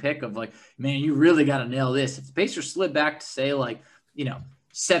nerve-wracking pick of like, man, you really got to nail this. If the Pacers slid back to say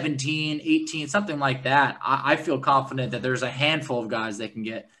 17, 18, something like that, I feel confident that there's a handful of guys they can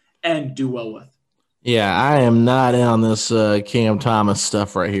get and do well with. Yeah, I am not in on this Cam Thomas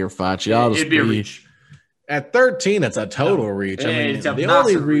stuff right here, Facci. It'd be a reach. At 13, it's a total reach. I mean, It's a the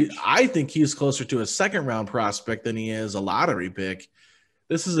massive only reach. I think he's closer to a second-round prospect than he is a lottery pick.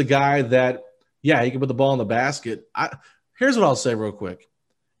 This is a guy that, yeah, he can put the ball in the basket. Here's what I'll say real quick.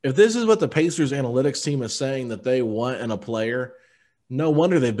 If this is what the Pacers analytics team is saying that they want in a player, no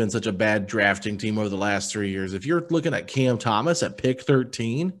wonder they've been such a bad drafting team over the last 3 years. If you're looking at Cam Thomas at pick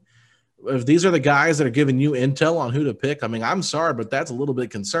 13, if these are the guys that are giving you intel on who to pick, I mean, I'm sorry, but that's a little bit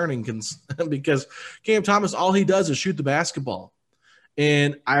concerning because Cam Thomas, all he does is shoot the basketball.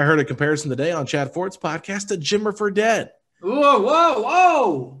 And I heard a comparison today on Chad Fort's podcast to Jimmer Fredette.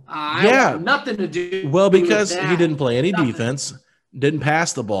 Whoa. I have nothing to do because with that. He didn't play any defense, didn't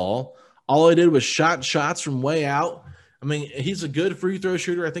pass the ball. All he did was shot shots from way out. I mean, he's a good free throw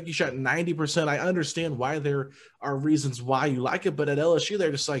shooter. I think he shot 90%. I understand why there are reasons why you like it, but at LSU,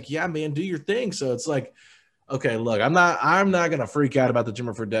 they're just like, yeah, man, do your thing. So it's like, okay, look, I'm not going to freak out about the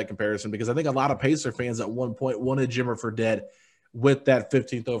Jimmer Fredette comparison because I think a lot of Pacer fans at one point wanted Jimmer Fredette with that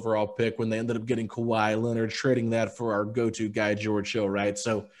 15th overall pick when they ended up getting Kawhi Leonard, trading that for our go-to guy, George Hill, right?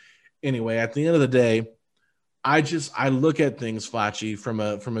 So anyway, at the end of the day, I look at things, Facci, from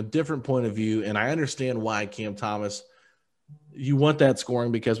a different point of view, and I understand why Cam Thomas – you want that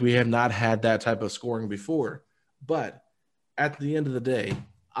scoring because we have not had that type of scoring before. But at the end of the day,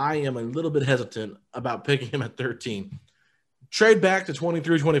 I am a little bit hesitant about picking him at 13. Trade back to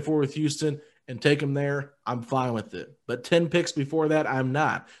 23-24 with Houston and take him there. I'm fine with it. But 10 picks before that, I'm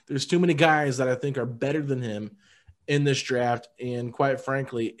not. There's too many guys that I think are better than him in this draft. And quite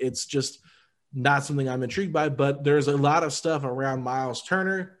frankly, it's just not something I'm intrigued by. But there's a lot of stuff around Miles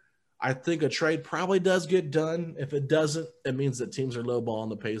Turner. I think a trade probably does get done. If it doesn't, it means that teams are lowballing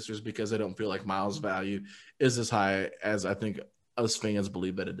the Pacers because they don't feel like Miles' value is as high as I think us fans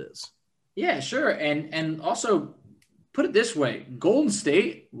believe that it is. Yeah, sure. And also put it this way, Golden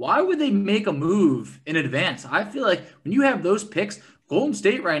State, why would they make a move in advance? I feel like when you have those picks, Golden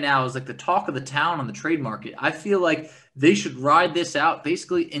State right now is like the talk of the town on the trade market. I feel like they should ride this out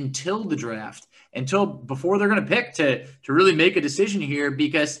basically until the draft, until before they're going to pick to really make a decision here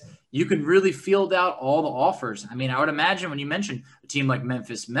because – you can really field out all the offers. I mean, I would imagine when you mentioned a team like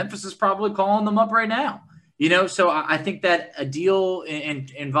Memphis is probably calling them up right now. So I think that a deal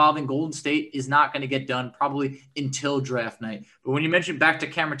involving Golden State is not going to get done probably until draft night. But when you mentioned back to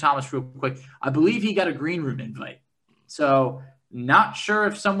Cameron Thomas real quick, I believe he got a green room invite. So not sure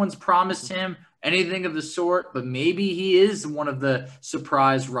if someone's promised him anything of the sort, but maybe he is one of the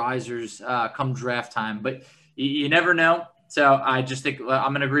surprise risers come draft time. But you never know. So I just think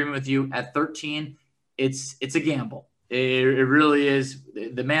I'm in agreement with you. At 13, it's a gamble. It really is.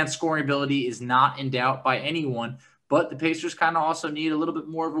 The man's scoring ability is not in doubt by anyone, but the Pacers kind of also need a little bit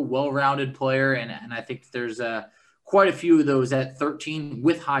more of a well-rounded player, and I think there's quite a few of those at 13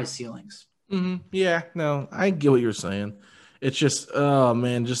 with high ceilings. Mm-hmm. Yeah, no, I get what you're saying. It's just, oh,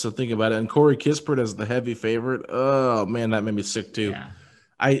 man, just to think about it. And Corey Kispert as the heavy favorite, oh, man, that made me sick too. Yeah.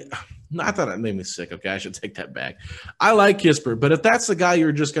 I thought it made me sick. Okay, I should take that back. I like Kispert, but if that's the guy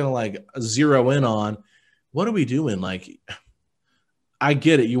you're just going to like zero in on, what are we doing? Like, I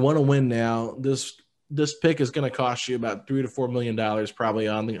get it. You want to win now. This pick is going to cost you about $3 to $4 million probably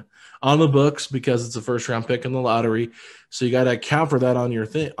on the books because it's a first round pick in the lottery. So you got to account for that on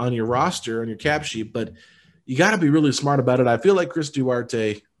your roster, on your cap sheet, but you got to be really smart about it. I feel like Chris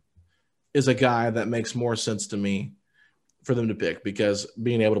Duarte is a guy that makes more sense to me for them to pick because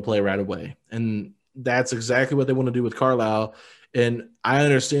being able to play right away. And that's exactly what they want to do with Carlisle. And I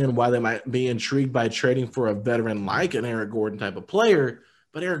understand why they might be intrigued by trading for a veteran like an Eric Gordon type of player,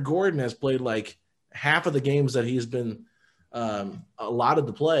 but Eric Gordon has played like half of the games that he's been allotted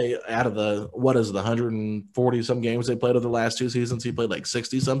to play out of the 140 some games they played over the last 2 seasons. He played like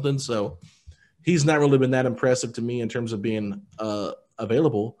 60 something. So he's not really been that impressive to me in terms of being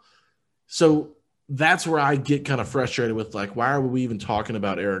available. So that's where I get kind of frustrated with, like, why are we even talking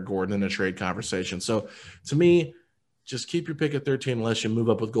about Eric Gordon in a trade conversation? So to me, just keep your pick at 13 unless you move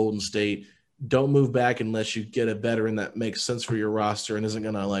up with Golden State. Don't move back unless you get a veteran that makes sense for your roster and isn't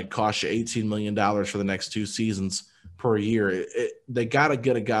going to like cost you $18 million for the next 2 seasons per year. They got to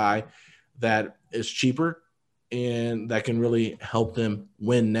get a guy that is cheaper and that can really help them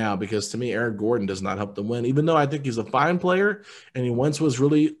win now, because to me, Eric Gordon does not help them win, even though I think he's a fine player and he once was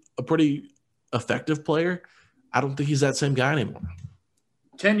really a pretty effective player. I don't think he's that same guy anymore.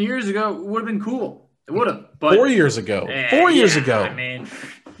 10 years ago, it would have been cool. It would have. But 4 years ago. 4 years ago. I mean,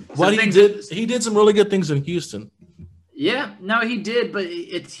 what he did some really good things in Houston. Yeah, no, he did, but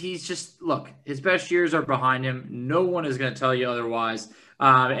he's just, look, his best years are behind him. No one is going to tell you otherwise.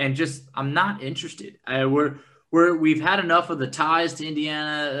 And just, I'm not interested. We've had enough of the ties to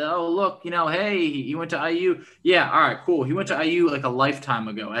Indiana. Oh, look, hey, he went to IU. Yeah, all right, cool. He went to IU like a lifetime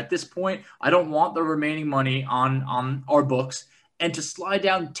ago. At this point, I don't want the remaining money on our books. And to slide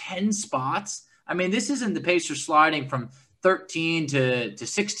down 10 spots, I mean, this isn't the Pacers sliding from 13 to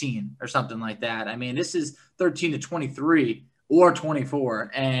 16 or something like that. I mean, this is 13 to 23 or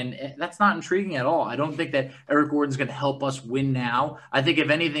 24, and that's not intriguing at all. I don't think that Eric Gordon's going to help us win now. I think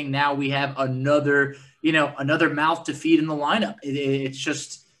if anything, now we have another mouth to feed in the lineup. It's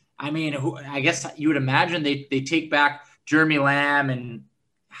just, I mean, I guess you would imagine they take back Jeremy Lamb, and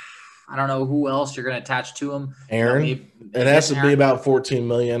I don't know who else you're going to attach to him. Aaron. It has to be about $14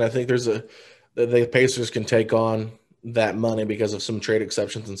 million. I think the Pacers can take on that money because of some trade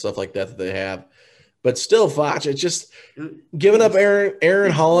exceptions and stuff like that they have. But still, Foch, it's just giving up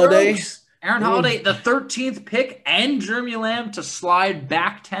Aaron Holiday. Aaron Holiday, the 13th pick, and Jeremy Lamb to slide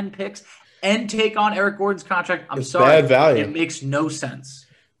back 10 picks and take on Eric Gordon's contract. It's sorry. Bad value. It makes no sense.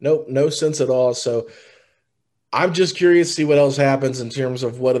 Nope, no sense at all. So I'm just curious to see what else happens in terms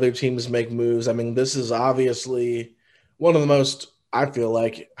of what other teams make moves. I mean, this is obviously one of the most, I feel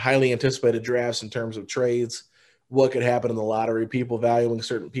like, highly anticipated drafts in terms of trades. What could happen in the lottery, people valuing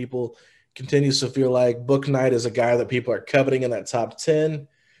certain people. Continues to feel like Bouknight is a guy that people are coveting in that top 10.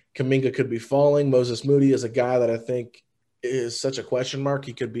 Kuminga could be falling. Moses Moody is a guy that I think is such a question mark.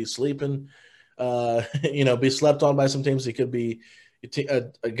 He could be sleeping, be slept on by some teams. He could be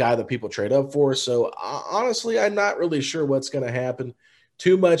a guy that people trade up for. So honestly, I'm not really sure what's going to happen.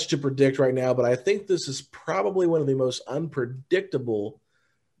 Too much to predict right now, but I think this is probably one of the most unpredictable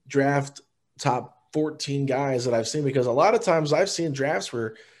draft top 14 guys that I've seen, because a lot of times I've seen drafts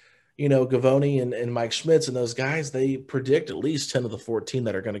where, Gavoni and Mike Schmitz and those guys, they predict at least 10 of the 14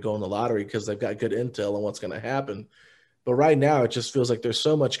 that are going to go in the lottery because they've got good intel on what's going to happen. But right now, it just feels like there's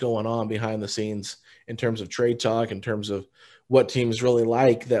so much going on behind the scenes in terms of trade talk, in terms of what teams really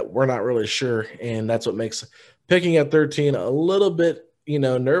like, that we're not really sure. And that's what makes picking at 13 a little bit,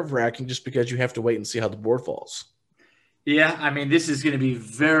 nerve-wracking, just because you have to wait and see how the board falls. Yeah, I mean, this is going to be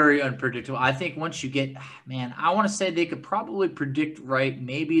very unpredictable. I think once you get, I want to say they could probably predict right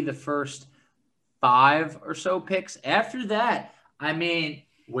maybe the first 5 or so picks. After that, I mean,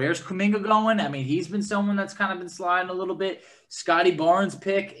 where's Kuminga going? I mean, he's been someone that's kind of been sliding a little bit. Scotty Barnes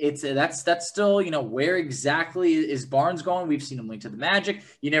pick, that's still, where exactly is Barnes going? We've seen him linked to the Magic.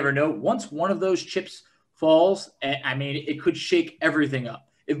 You never know. Once one of those chips falls, I mean, it could shake everything up.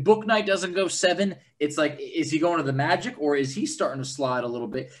 If Bouknight doesn't go 7, it's like, is he going to the Magic, or is he starting to slide a little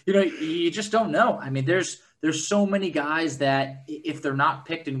bit? You just don't know. I mean, there's so many guys that if they're not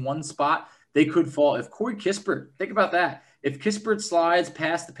picked in one spot, they could fall. If Corey Kispert, think about that. If Kispert slides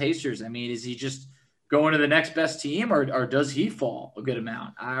past the Pacers, I mean, is he just going to the next best team, or does he fall a good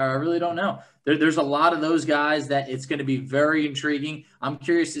amount? I really don't know. There's a lot of those guys that it's going to be very intriguing. I'm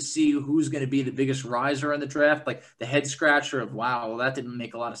curious to see who's going to be the biggest riser in the draft, like the head scratcher of, wow, well, that didn't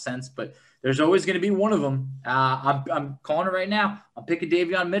make a lot of sense. But there's always going to be one of them. I'm calling it right now. I'm picking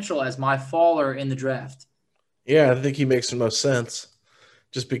Davion Mitchell as my faller in the draft. Yeah, I think he makes the most sense,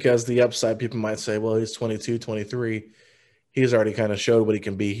 just because the upside, people might say, well, he's 22, 23. He's already kind of showed what he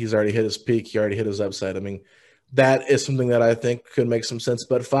can be. He's already hit his peak. He already hit his upside. I mean, that is something that I think could make some sense.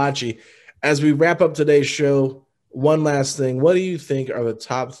 But Facci, as we wrap up today's show, one last thing. What do you think are the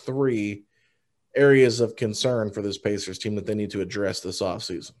top 3 areas of concern for this Pacers team that they need to address this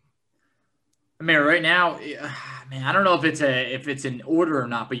offseason? I mean, right now, I don't know if it's in order or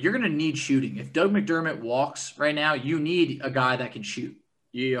not, but you're going to need shooting. If Doug McDermott walks right now, you need a guy that can shoot.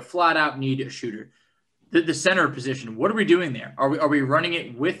 You flat out need a shooter. The center position, what are we doing there? Are we running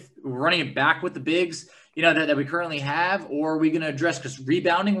it back with the bigs, that we currently have, or are we going to address, because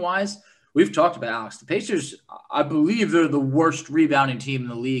rebounding wise, we've talked about, Alex, the Pacers, I believe they're the worst rebounding team in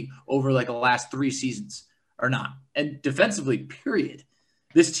the league over like the last 3 seasons, or not. And defensively, period.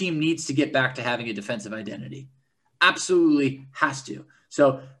 This team needs to get back to having a defensive identity. Absolutely has to.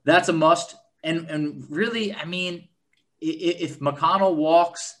 So that's a must. And really, I mean, if McConnell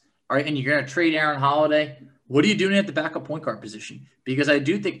walks, all right, and you're going to trade Aaron Holiday, what are you doing at the backup point guard position? Because I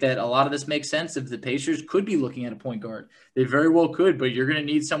do think that a lot of this makes sense if the Pacers could be looking at a point guard. They very well could, but you're going to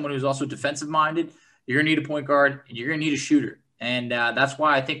need someone who's also defensive-minded. You're going to need a point guard, and you're going to need a shooter. And that's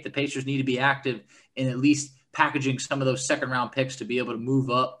why I think the Pacers need to be active in at least packaging some of those second-round picks to be able to move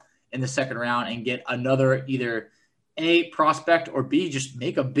up in the second round and get another either A, prospect, or B, just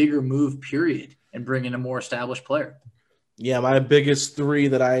make a bigger move, period, and bring in a more established player. Yeah, my biggest 3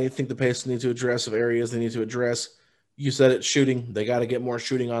 that I think the Pacers need to address, of areas they need to address: You said it, shooting. They got to get more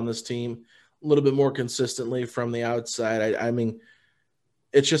shooting on this team a little bit more consistently from the outside. I mean,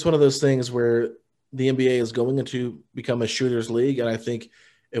 it's just one of those things where the NBA is going to become a shooter's league, and I think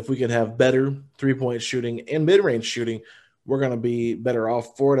if we can have better three-point shooting and mid-range shooting, we're going to be better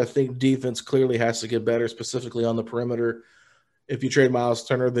off for it. I think defense clearly has to get better, specifically on the perimeter. If you trade Miles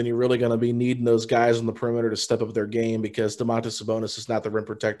Turner, then you're really going to be needing those guys on the perimeter to step up their game because Domantas Sabonis is not the rim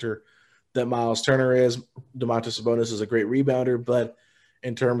protector that Miles Turner is. Domantas Sabonis is a great rebounder, but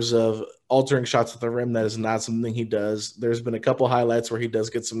in terms of altering shots at the rim, that is not something he does. There's been a couple highlights where he does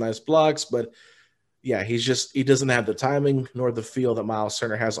get some nice blocks, but yeah, he doesn't have the timing nor the feel that Miles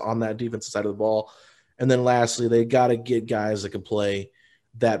Turner has on that defensive side of the ball. And then lastly, they got to get guys that can play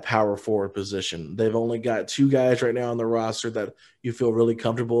that power forward position. They've only got 2 guys right now on the roster that you feel really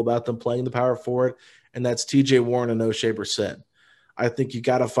comfortable about them playing the power forward, and that's TJ Warren and Oshae Brissett. I think you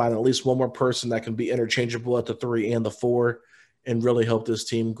got to find at least one more person that can be interchangeable at the 3 and the 4 and really help this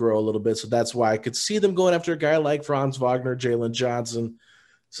team grow a little bit. So that's why I could see them going after a guy like Franz Wagner, Jalen Johnson,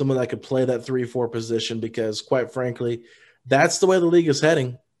 someone that could play that 3-4 position because, quite frankly, that's the way the league is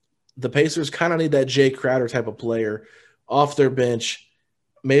heading. The Pacers kind of need that Jay Crowder type of player off their bench,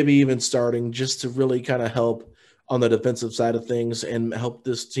 maybe even starting, just to really kind of help on the defensive side of things and help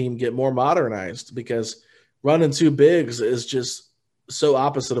this team get more modernized because running 2 bigs is just so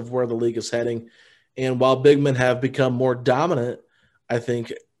opposite of where the league is heading. And while big men have become more dominant, I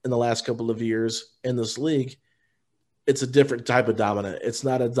think, in the last couple of years in this league, it's a different type of dominant. It's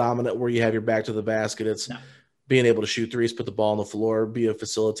not a dominant where you have your back to the basket. It's being able to shoot threes, put the ball on the floor, be a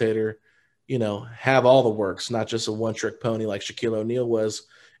facilitator, have all the works, not just a one-trick pony like Shaquille O'Neal was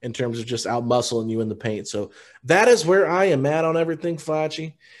in terms of just out-muscling you in the paint. So that is where I am at on everything,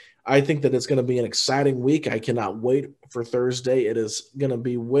 Facci. I think that it's going to be an exciting week. I cannot wait for Thursday. It is going to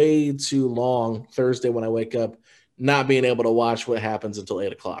be way too long Thursday when I wake up, not being able to watch what happens until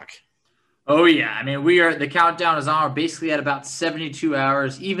 8 o'clock. Oh, yeah. I mean, the countdown is on. We're basically at about 72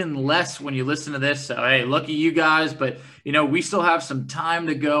 hours, even less when you listen to this. So, hey, lucky you guys. But, we still have some time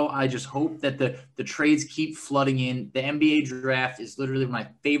to go. I just hope that the trades keep flooding in. The NBA draft is literally one of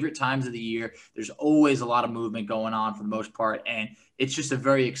my favorite times of the year. There's always a lot of movement going on for the most part, and it's just a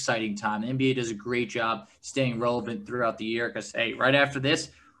very exciting time. The NBA does a great job staying relevant throughout the year because, hey, right after this,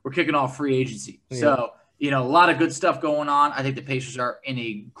 we're kicking off free agency. Yeah. So, a lot of good stuff going on. I think the Pacers are in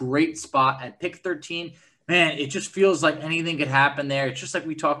a great spot at pick 13. Man, it just feels like anything could happen there. It's just like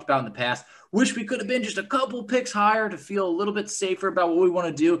we talked about in the past. Wish we could have been just a couple picks higher to feel a little bit safer about what we want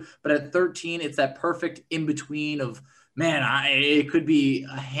to do. But at 13, it's that perfect in-between of, man, it could be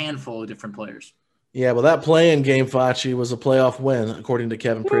a handful of different players. Yeah, well, that play-in game, Facci, was a playoff win, according to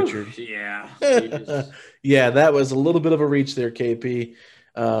Kevin Pritchard. Yeah. Yeah, that was a little bit of a reach there, KP.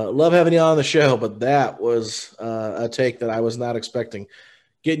 Love having you on the show, but that was a take that I was not expecting.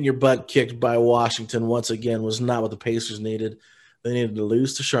 Getting your butt kicked by Washington once again was not what the Pacers needed. They needed to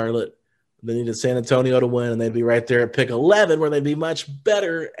lose to Charlotte. They needed San Antonio to win, and they'd be right there at pick 11 where they'd be much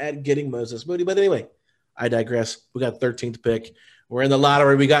better at getting Moses Moody. But anyway, I digress. We got 13th pick. We're in the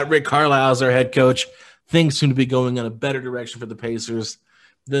lottery. We got Rick Carlisle as our head coach. Things seem to be going in a better direction for the Pacers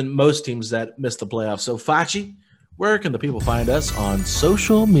than most teams that missed the playoffs. So, Facci, where can the people find us on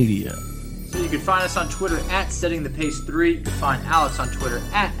social media? So you can find us on Twitter at SettingThePace3. You can find Alex on Twitter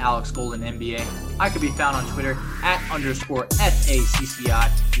at AlexGoldenNBA. I can be found on Twitter at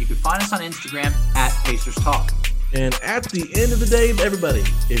 _FACCI. You can find us on Instagram at Pacers Talk. And at the end of the day, everybody,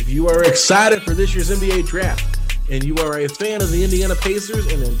 if you are excited for this year's NBA draft and you are a fan of the Indiana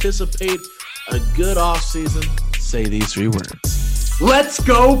Pacers and anticipate a good offseason, say these 3 words. Let's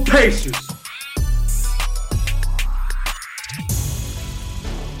go Pacers!